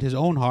hardened his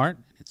own heart.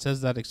 It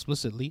says that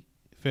explicitly,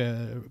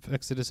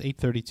 Exodus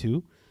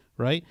 8:32,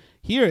 right?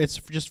 Here it's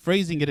just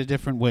phrasing it a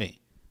different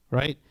way,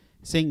 right?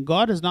 Saying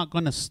God is not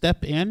going to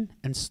step in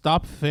and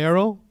stop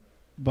Pharaoh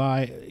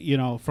by,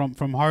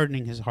 from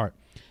hardening his heart.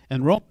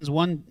 In Romans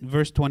 1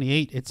 verse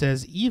 28, it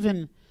says,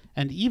 even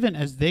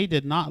as they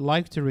did not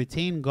like to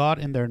retain God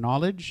in their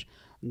knowledge,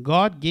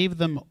 God gave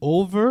them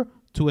over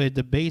to a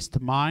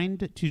debased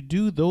mind to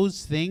do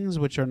those things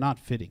which are not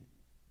fitting.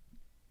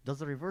 Does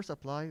the reverse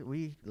apply?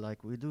 We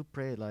do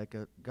pray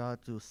God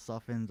to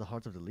soften the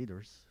hearts of the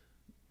leaders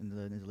in the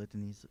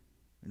litanies,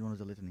 in one of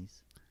the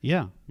litanies.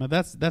 Yeah, but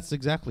that's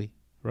exactly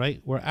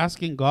right. We're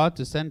asking God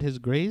to send His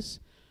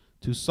grace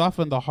to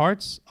soften the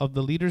hearts of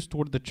the leaders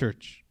toward the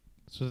church,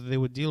 so that they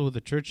would deal with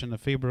the church in a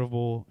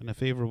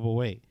favorable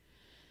way.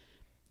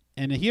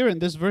 And here in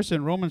this verse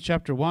in Romans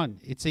chapter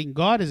 1, it's saying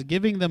God is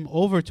giving them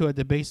over to a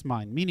debased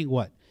mind. Meaning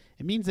what?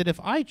 It means that if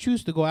I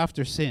choose to go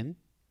after sin,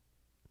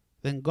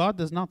 then God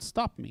does not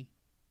stop me.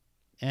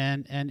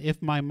 And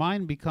if my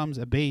mind becomes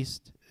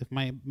abased, if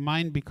my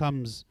mind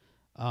becomes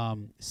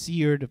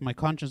seared, if my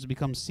conscience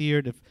becomes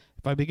seared, if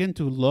I begin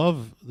to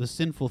love the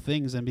sinful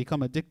things and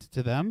become addicted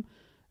to them,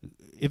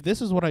 if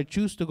this is what I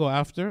choose to go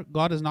after,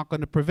 God is not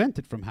going to prevent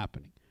it from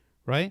happening,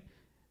 right?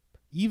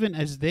 Even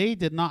as they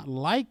did not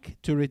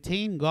like to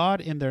retain God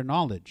in their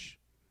knowledge.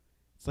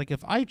 It's like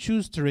if I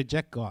choose to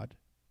reject God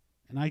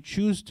and I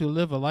choose to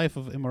live a life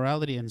of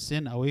immorality and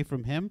sin away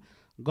from Him,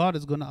 God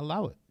is going to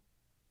allow it.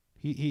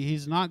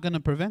 He's not going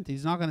to prevent it.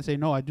 He's not going to say,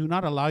 no, I do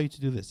not allow you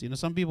to do this.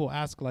 Some people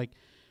ask,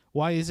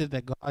 why is it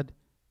that God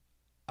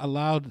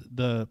allowed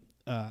the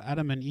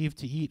Adam and Eve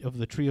to eat of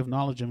the tree of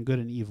knowledge of good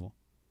and evil?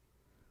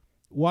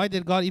 Why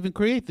did God even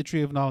create the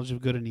tree of knowledge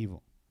of good and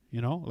evil?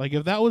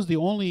 If that was the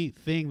only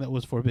thing that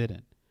was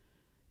forbidden,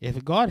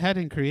 if God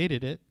hadn't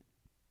created it,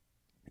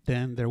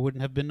 then there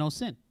wouldn't have been no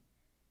sin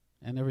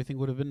and everything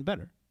would have been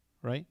better,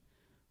 right?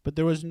 But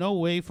there was no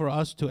way for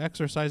us to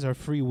exercise our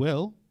free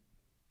will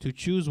to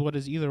choose what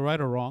is either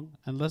right or wrong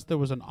unless there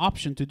was an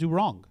option to do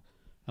wrong,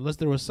 unless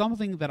there was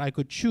something that I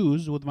could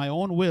choose with my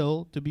own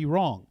will to be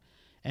wrong.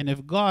 And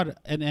if God,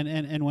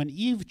 and when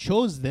Eve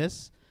chose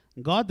this,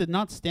 God did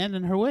not stand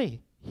in her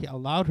way. He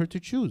allowed her to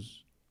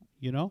choose,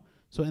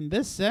 So in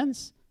this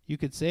sense, you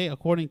could say,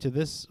 according to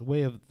this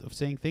way of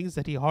saying things,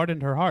 that He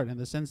hardened her heart in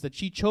the sense that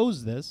she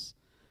chose this,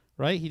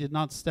 right? He did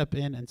not step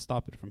in and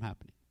stop it from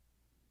happening.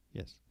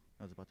 Yes.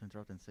 I was about to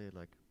interrupt and say,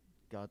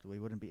 God, we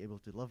wouldn't be able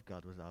to love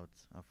God without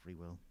our free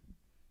will.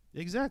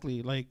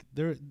 Exactly.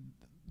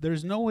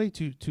 There's no way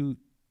to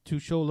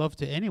show love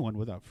to anyone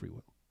without free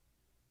will.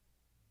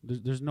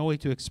 There's no way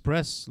to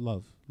express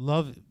love.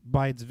 Love,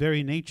 by its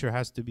very nature,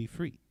 has to be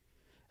free.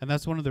 And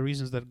that's one of the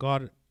reasons that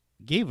God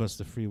gave us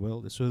the free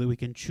will, so that we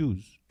can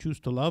choose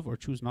to love or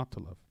choose not to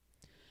love.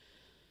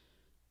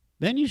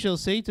 Then you shall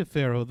say to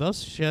Pharaoh, thus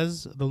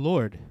says the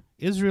Lord,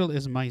 Israel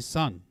is my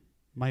son,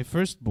 my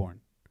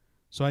firstborn.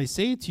 So I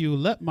say to you,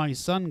 let my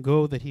son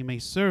go that he may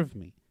serve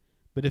me.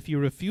 But if you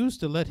refuse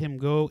to let him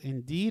go,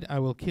 indeed I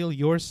will kill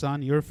your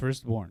son, your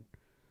firstborn.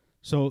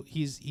 So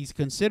he's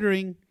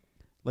considering,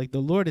 the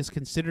Lord is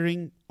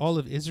considering all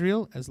of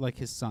Israel as like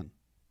His son,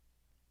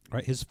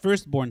 right? His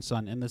firstborn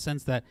son, in the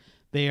sense that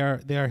they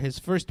are His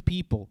first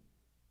people,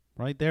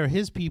 right? They are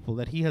His people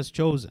that He has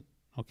chosen,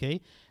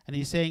 okay? And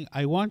He's saying,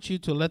 I want you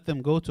to let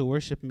them go to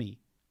worship me,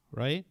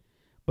 right?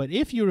 But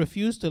if you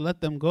refuse to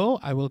let them go,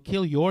 I will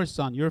kill your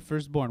son, your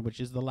firstborn, which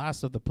is the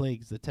last of the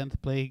plagues, the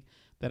 10th plague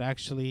that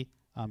actually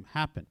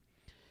happened.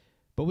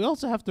 But we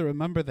also have to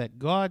remember that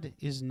God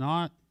is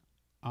not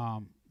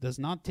does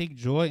not take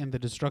joy in the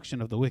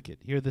destruction of the wicked.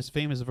 Here, this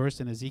famous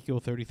verse in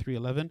Ezekiel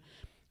 33:11,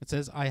 it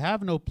says, I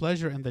have no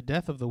pleasure in the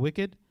death of the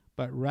wicked,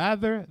 but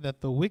rather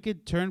that the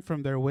wicked turn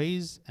from their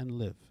ways and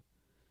live.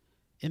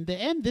 In the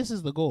end, this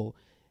is the goal.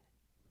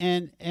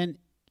 And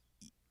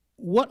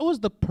what was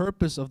the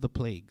purpose of the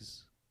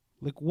plagues?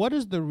 Like, what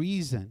is the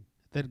reason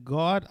that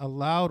God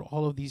allowed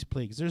all of these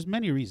plagues? There's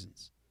many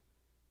reasons.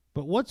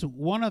 But what's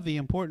one of the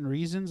important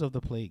reasons of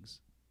the plagues?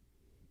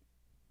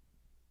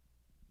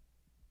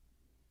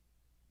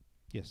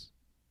 Yes.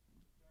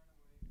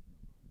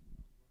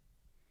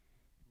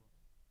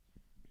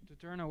 To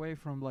turn away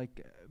from,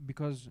 like,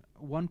 because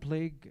one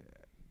plague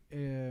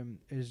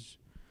is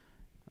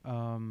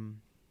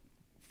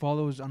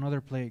follows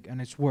another plague,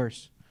 and it's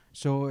worse.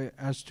 So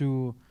as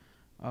to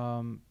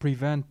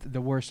prevent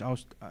the worst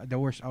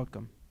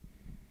outcome.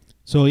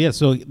 So yeah,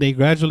 so they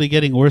gradually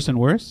getting worse and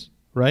worse,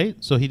 right?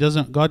 So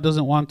God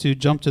doesn't want to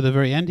jump to the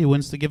very end. He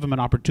wants to give them an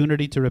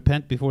opportunity to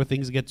repent before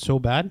things get so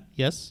bad.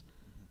 Yes.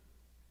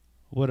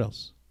 What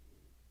else?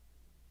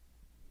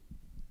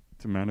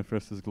 To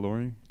manifest His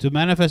glory. To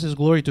manifest His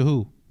glory to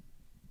who?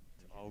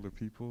 To all the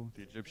people,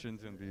 the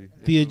Egyptians and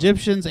the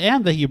Egyptians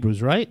and the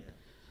Hebrews, right?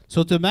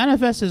 So to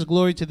manifest His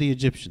glory to the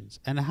Egyptians.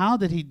 And how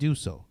did He do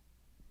so?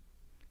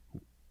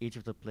 Each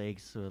of the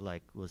plagues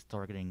was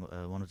targeting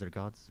one of their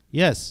gods.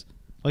 Yes.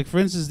 Like, for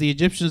instance, the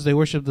Egyptians, they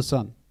worship the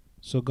sun.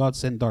 So God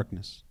sent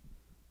darkness.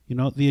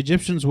 The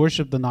Egyptians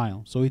worshiped the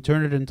Nile. So He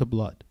turned it into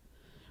blood.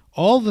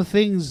 All the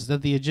things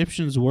that the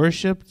Egyptians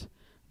worshipped,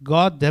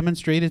 God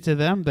demonstrated to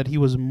them that He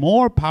was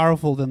more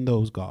powerful than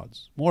those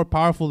gods, more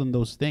powerful than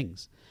those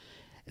things.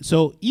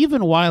 So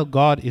even while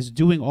God is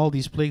doing all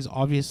these plagues,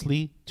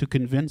 obviously, to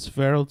convince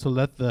Pharaoh to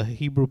let the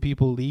Hebrew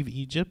people leave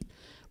Egypt,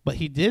 but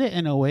He did it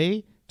in a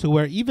way to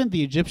where even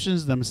the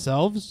Egyptians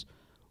themselves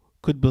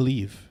could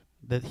believe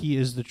that He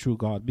is the true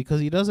God, because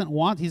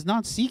He's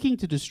not seeking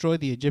to destroy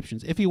the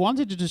Egyptians. If He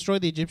wanted to destroy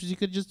the Egyptians, He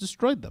could have just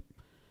destroyed them.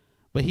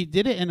 But He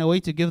did it in a way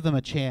to give them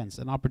a chance,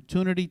 an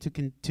opportunity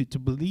to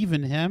believe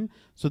in Him,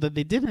 so that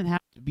they didn't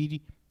have to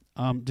be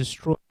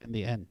destroyed in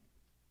the end.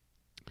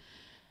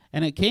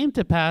 And it came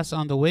to pass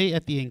on the way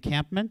at the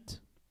encampment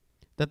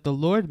that the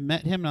Lord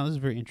met him. Now this is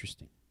very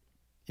interesting.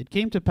 It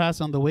came to pass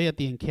on the way at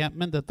the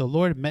encampment that the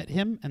Lord met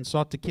him and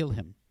sought to kill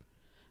him.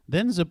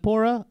 Then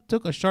Zipporah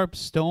took a sharp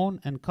stone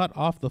and cut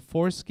off the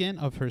foreskin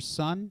of her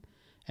son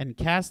and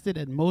cast it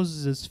at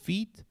Moses'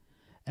 feet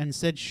and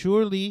said,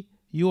 surely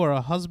you are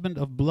a husband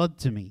of blood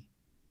to me.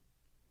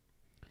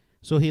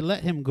 So he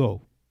let him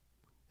go.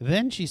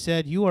 Then she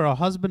said, you are a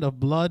husband of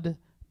blood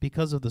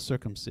because of the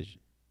circumcision.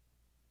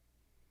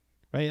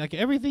 Right? Like,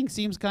 everything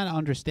seems kind of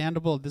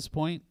understandable at this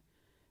point.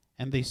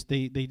 And they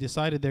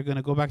decided they're going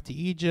to go back to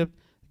Egypt,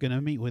 going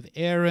to meet with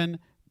Aaron,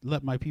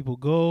 let my people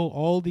go,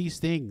 all these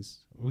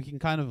things. We can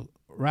kind of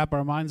wrap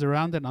our minds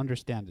around it and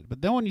understand it.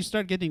 But then when you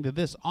start getting to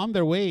this, on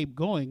their way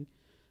going,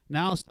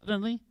 now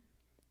suddenly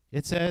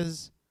it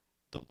says,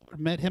 the Lord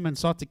met him and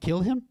sought to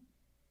kill him.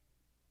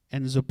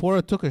 And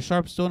Zipporah took a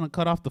sharp stone and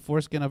cut off the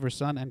foreskin of her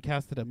son and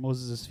cast it at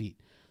Moses' feet.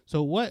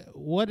 So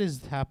what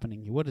is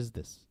happening here? What is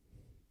this?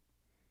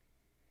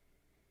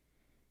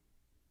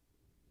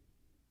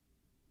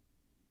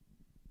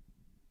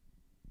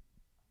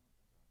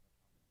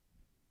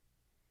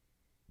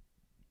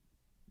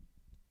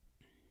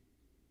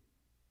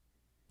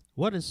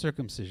 What is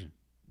circumcision?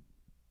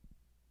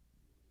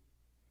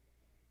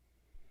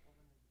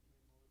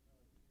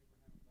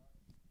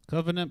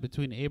 Covenant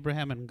between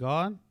Abraham and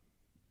God.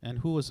 And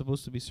who was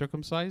supposed to be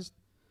circumcised?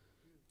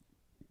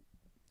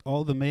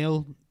 All the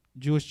male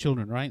Jewish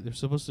children, right? They're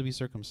supposed to be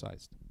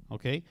circumcised.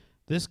 Okay?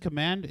 This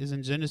command is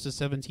in Genesis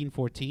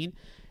 17:14.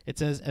 It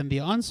says, and the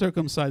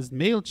uncircumcised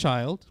male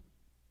child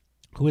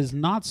who is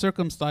not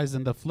circumcised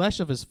in the flesh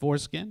of his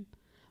foreskin,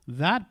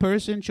 that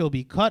person shall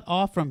be cut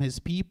off from his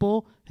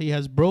people. He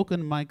has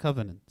broken my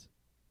covenant.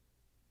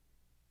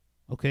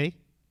 Okay?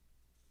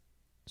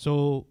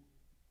 So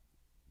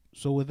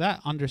with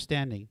that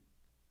understanding,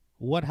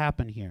 what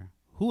happened here?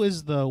 Who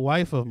is the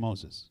wife of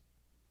Moses?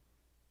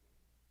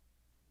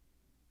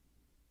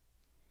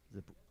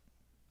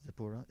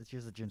 Zipporah. It's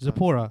just a Gentile.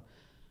 Zipporah.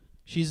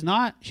 She's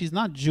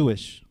not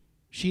Jewish.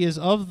 She is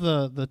of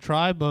the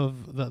tribe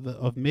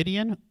of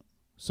Midian.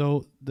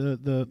 So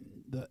the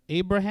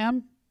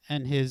Abraham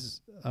and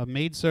his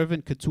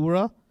maidservant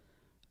Keturah,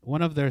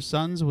 one of their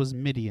sons was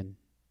Midian.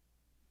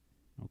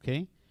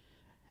 Okay?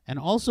 And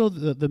also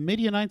the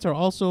Midianites are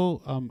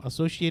also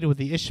associated with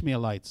the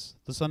Ishmaelites,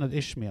 the son of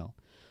Ishmael.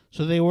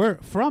 So they were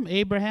from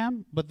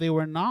Abraham, but they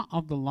were not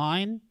of the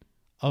line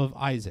of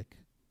Isaac.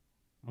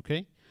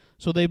 Okay?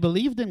 So they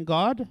believed in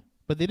God,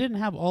 but they didn't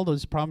have all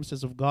those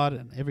promises of God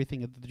and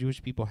everything that the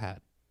Jewish people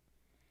had.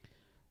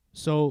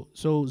 So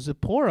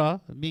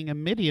Zipporah, being a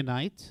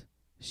Midianite,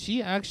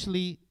 she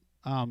actually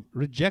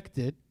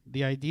rejected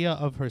the idea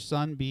of her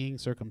son being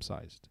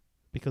circumcised,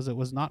 because it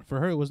was not, for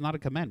her, it was not a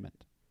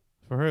commandment.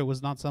 For her, it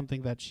was not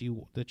something that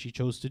she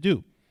chose to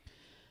do.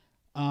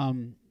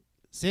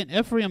 Saint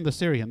Ephraim the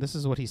Syrian, this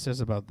is what he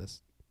says about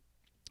this.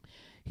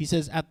 He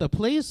says, at the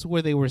place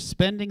where they were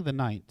spending the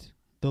night,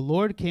 the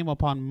Lord came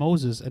upon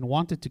Moses and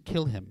wanted to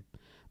kill him,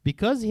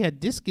 because he had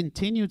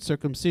discontinued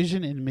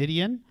circumcision in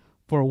Midian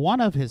for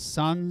one of his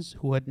sons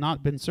who had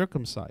not been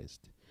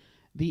circumcised.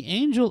 The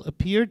angel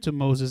appeared to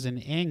Moses in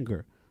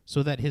anger,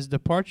 so that his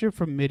departure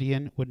from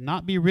Midian would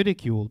not be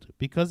ridiculed,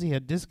 because he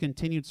had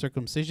discontinued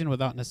circumcision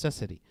without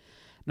necessity.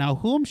 Now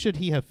whom should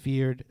he have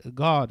feared?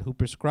 God, who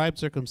prescribed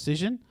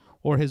circumcision,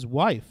 or his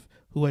wife,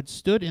 who had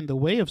stood in the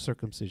way of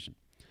circumcision?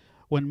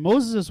 When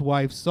Moses'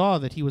 wife saw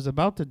that he was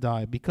about to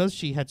die, because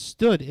she had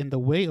stood in the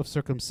way of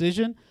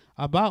circumcision,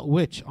 about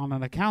which, on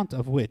an account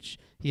of which,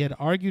 he had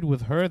argued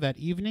with her that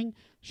evening,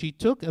 she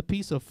took a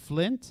piece of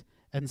flint,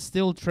 and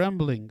still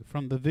trembling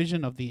from the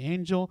vision of the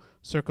angel,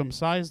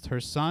 circumcised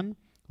her son,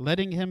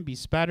 letting him be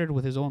spattered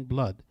with his own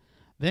blood.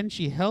 Then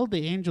she held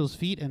the angel's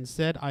feet and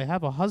said, I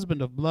have a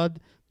husband of blood,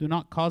 do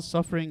not cause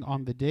suffering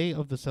on the day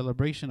of the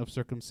celebration of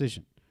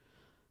circumcision.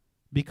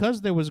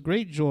 Because there was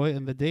great joy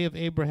in the day of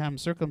Abraham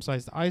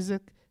circumcised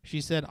Isaac,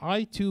 she said,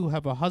 I too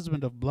have a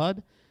husband of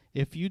blood.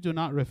 If you do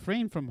not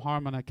refrain from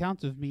harm on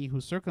account of me,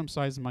 who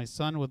circumcised my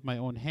son with my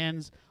own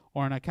hands,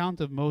 or on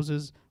account of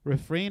Moses,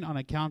 refrain on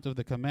account of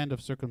the command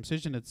of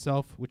circumcision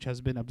itself, which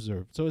has been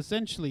observed. So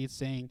essentially it's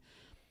saying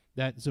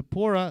that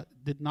Zipporah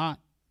did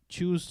not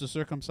choose to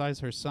circumcise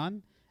her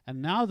son,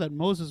 and now that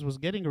Moses was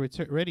getting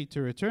ready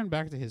to return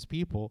back to his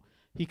people,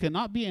 he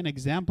cannot be an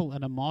example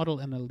and a model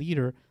and a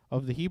leader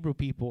of the Hebrew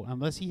people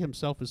unless he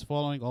himself is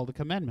following all the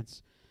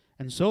commandments.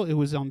 And so it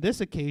was on this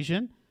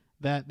occasion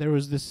that there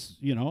was this,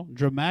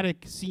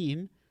 dramatic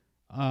scene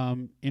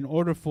in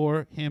order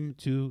for him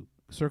to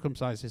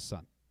circumcise his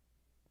son,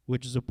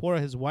 which Zipporah,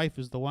 his wife,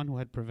 is the one who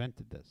had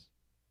prevented this,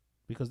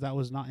 because that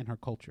was not in her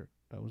culture.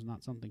 That was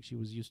not something she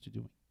was used to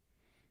doing.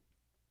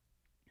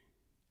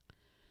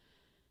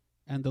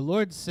 And the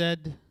Lord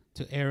said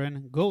to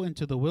Aaron, go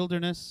into the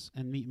wilderness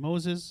and meet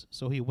Moses.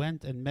 So he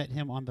went and met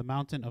him on the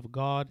mountain of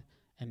God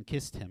and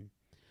kissed him.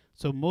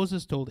 So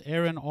Moses told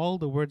Aaron all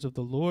the words of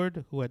the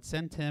Lord who had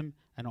sent him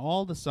and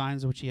all the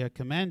signs which he had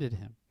commanded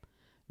him.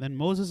 Then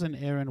Moses and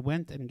Aaron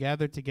went and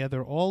gathered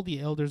together all the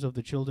elders of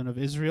the children of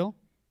Israel.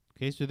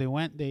 Okay, so they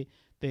went, they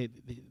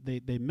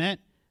met.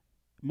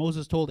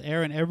 Moses told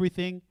Aaron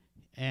everything,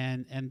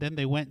 and then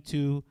they went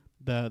to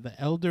the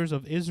elders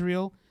of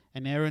Israel.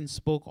 And Aaron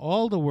spoke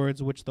all the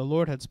words which the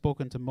Lord had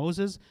spoken to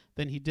Moses.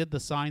 Then he did the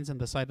signs in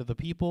the sight of the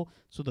people.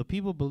 So the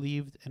people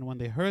believed, and when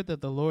they heard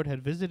that the Lord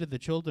had visited the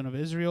children of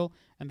Israel,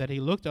 and that he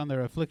looked on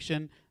their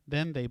affliction,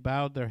 then they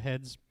bowed their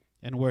heads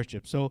and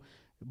worshipped. So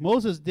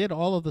Moses did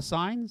all of the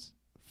signs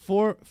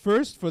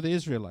first for the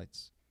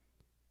Israelites,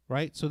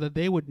 right? So that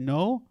they would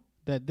know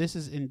that this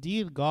is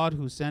indeed God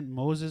who sent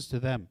Moses to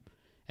them.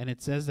 And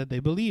it says that they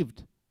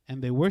believed,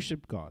 and they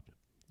worshipped God.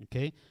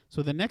 Okay?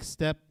 So the next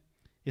step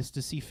is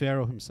to see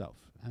Pharaoh himself.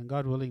 And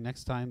God willing,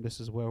 next time this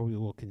is where we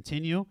will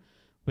continue.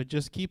 But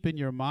just keep in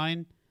your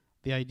mind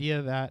the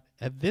idea that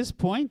at this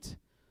point,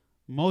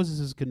 Moses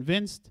is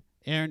convinced,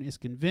 Aaron is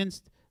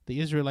convinced, the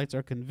Israelites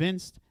are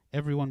convinced,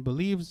 everyone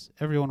believes,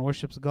 everyone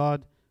worships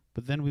God,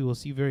 but then we will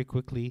see very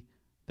quickly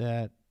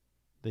that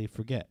they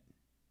forget.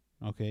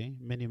 Okay?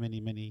 Many,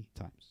 many, many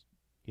times.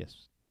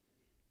 Yes.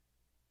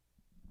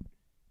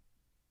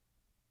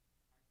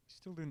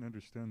 Still didn't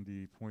understand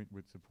the point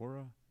with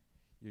Zipporah.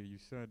 You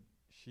said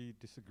she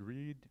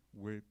disagreed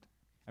with,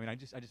 I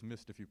just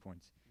missed a few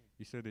points.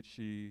 You said that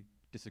she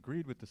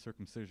disagreed with the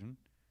circumcision,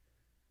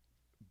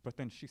 but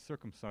then she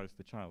circumcised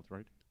the child,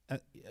 right?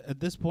 At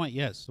this point,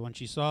 yes. When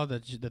she saw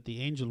that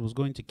the angel was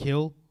going to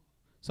kill,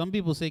 some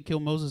people say kill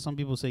Moses, some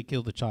people say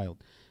kill the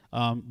child.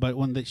 But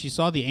when she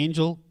saw the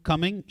angel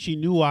coming, she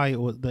knew why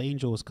the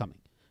angel was coming.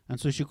 And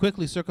so she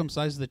quickly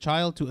circumcised the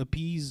child to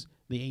appease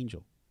the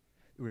angel.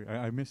 Wait,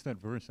 I missed that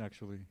verse,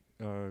 actually.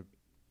 The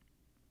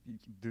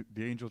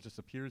angel just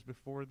appears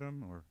before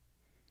them, or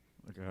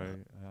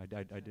I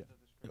did.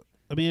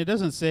 I mean, it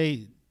doesn't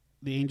say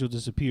the angel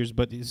disappears,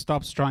 but it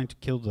stops trying to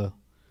kill the.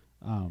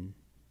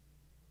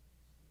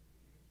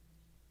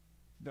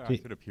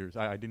 It appears.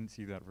 I didn't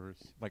see that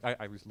verse.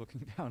 I was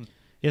looking down.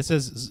 It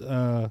says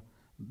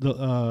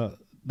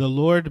the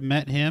Lord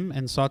met him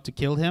and sought to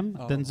kill him.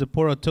 Oh. Then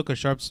Zipporah took a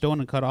sharp stone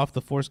and cut off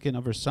the foreskin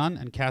of her son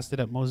and cast it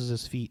at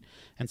Moses' feet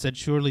and said,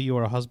 surely you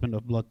are a husband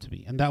of blood to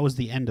me. And that was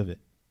the end of it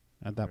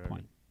at that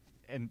point.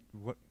 And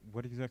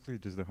what exactly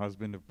does the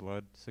husband of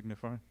blood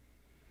signify?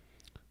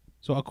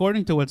 So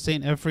according to what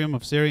Saint Ephraim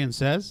of Syrian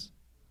says,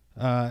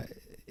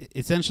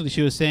 essentially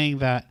she was saying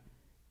that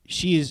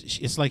she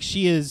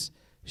is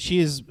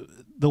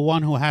the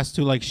one who has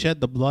to shed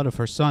the blood of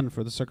her son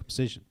for the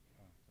circumcision.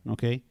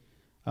 Okay?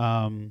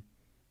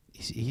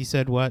 He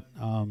said what?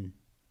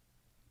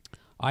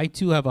 I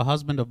too have a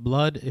husband of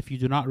blood. If you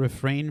do not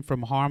refrain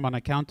from harm on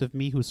account of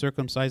me who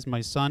circumcised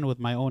my son with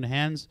my own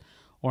hands,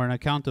 or on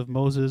account of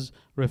Moses,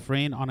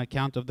 refrain on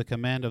account of the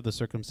command of the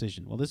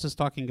circumcision. Well, this is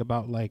talking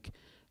about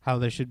how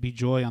there should be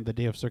joy on the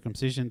day of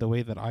circumcision, the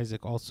way that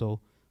Isaac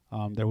also,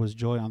 there was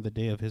joy on the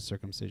day of his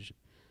circumcision.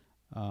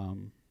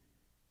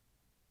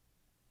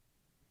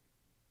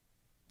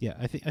 Yeah,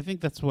 I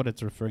think that's what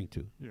it's referring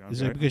to. Yeah,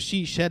 Is it because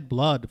she shed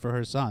blood for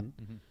her son?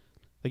 Mm-hmm.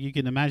 You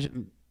can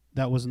imagine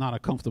that was not a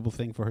comfortable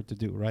thing for her to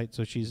do, right?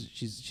 So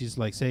she's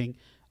like saying,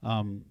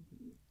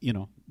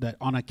 that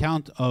on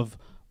account of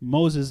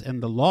Moses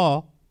and the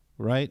law,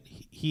 right?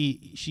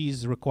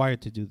 She's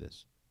required to do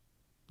this.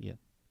 Yeah.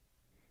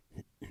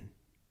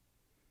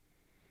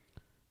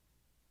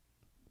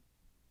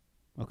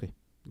 Okay,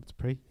 let's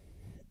pray.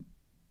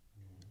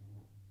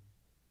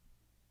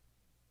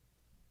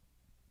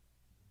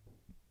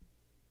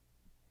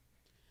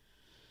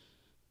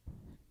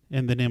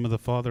 In the name of the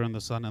Father, and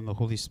the Son, and the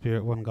Holy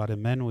Spirit, one God,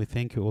 amen. We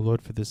thank you, O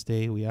Lord, for this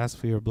day. We ask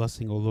for your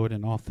blessing, O Lord,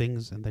 in all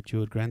things, and that you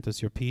would grant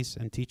us your peace,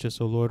 and teach us,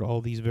 O Lord,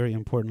 all these very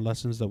important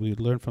lessons that we would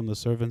learn from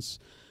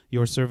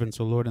your servants,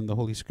 O Lord, in the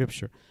Holy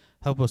Scripture.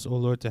 Help us, O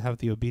Lord, to have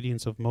the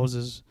obedience of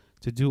Moses,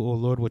 to do, O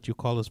Lord, what you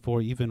call us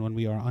for, even when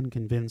we are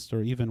unconvinced,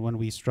 or even when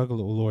we struggle,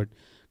 O Lord.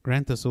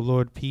 Grant us, O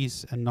Lord,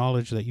 peace and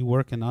knowledge that you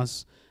work in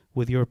us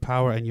with your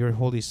power and your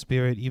Holy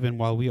Spirit, even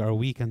while we are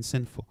weak and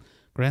sinful.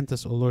 Grant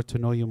us, O Lord, to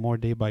know you more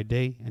day by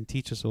day, and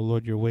teach us, O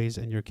Lord, your ways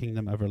and your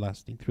kingdom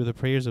everlasting. Through the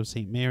prayers of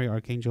St. Mary,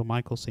 Archangel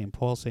Michael, St.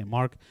 Paul, St.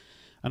 Mark,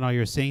 and all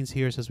your saints,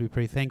 hear us as we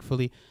pray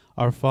thankfully.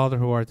 Our Father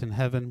who art in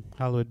heaven,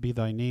 hallowed be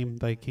thy name.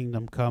 Thy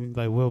kingdom come,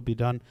 thy will be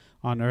done,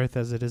 on earth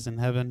as it is in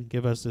heaven.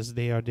 Give us this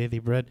day our daily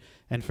bread,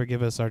 and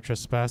forgive us our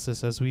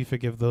trespasses, as we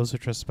forgive those who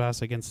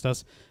trespass against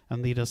us.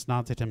 And lead us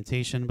not to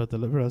temptation, but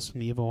deliver us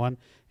from the evil one.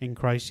 In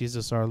Christ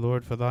Jesus our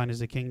Lord, for thine is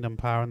the kingdom,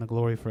 power, and the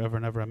glory forever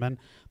and ever. Amen.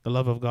 The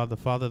love of God the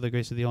Father, the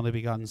grace of the only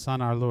begotten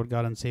Son, our Lord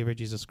God and Savior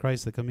Jesus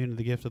Christ, the communion of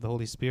the gift of the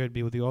Holy Spirit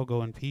be with you all.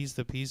 Go in peace.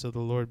 The peace of the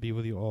Lord be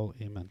with you all.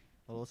 Amen.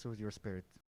 Also with your spirit.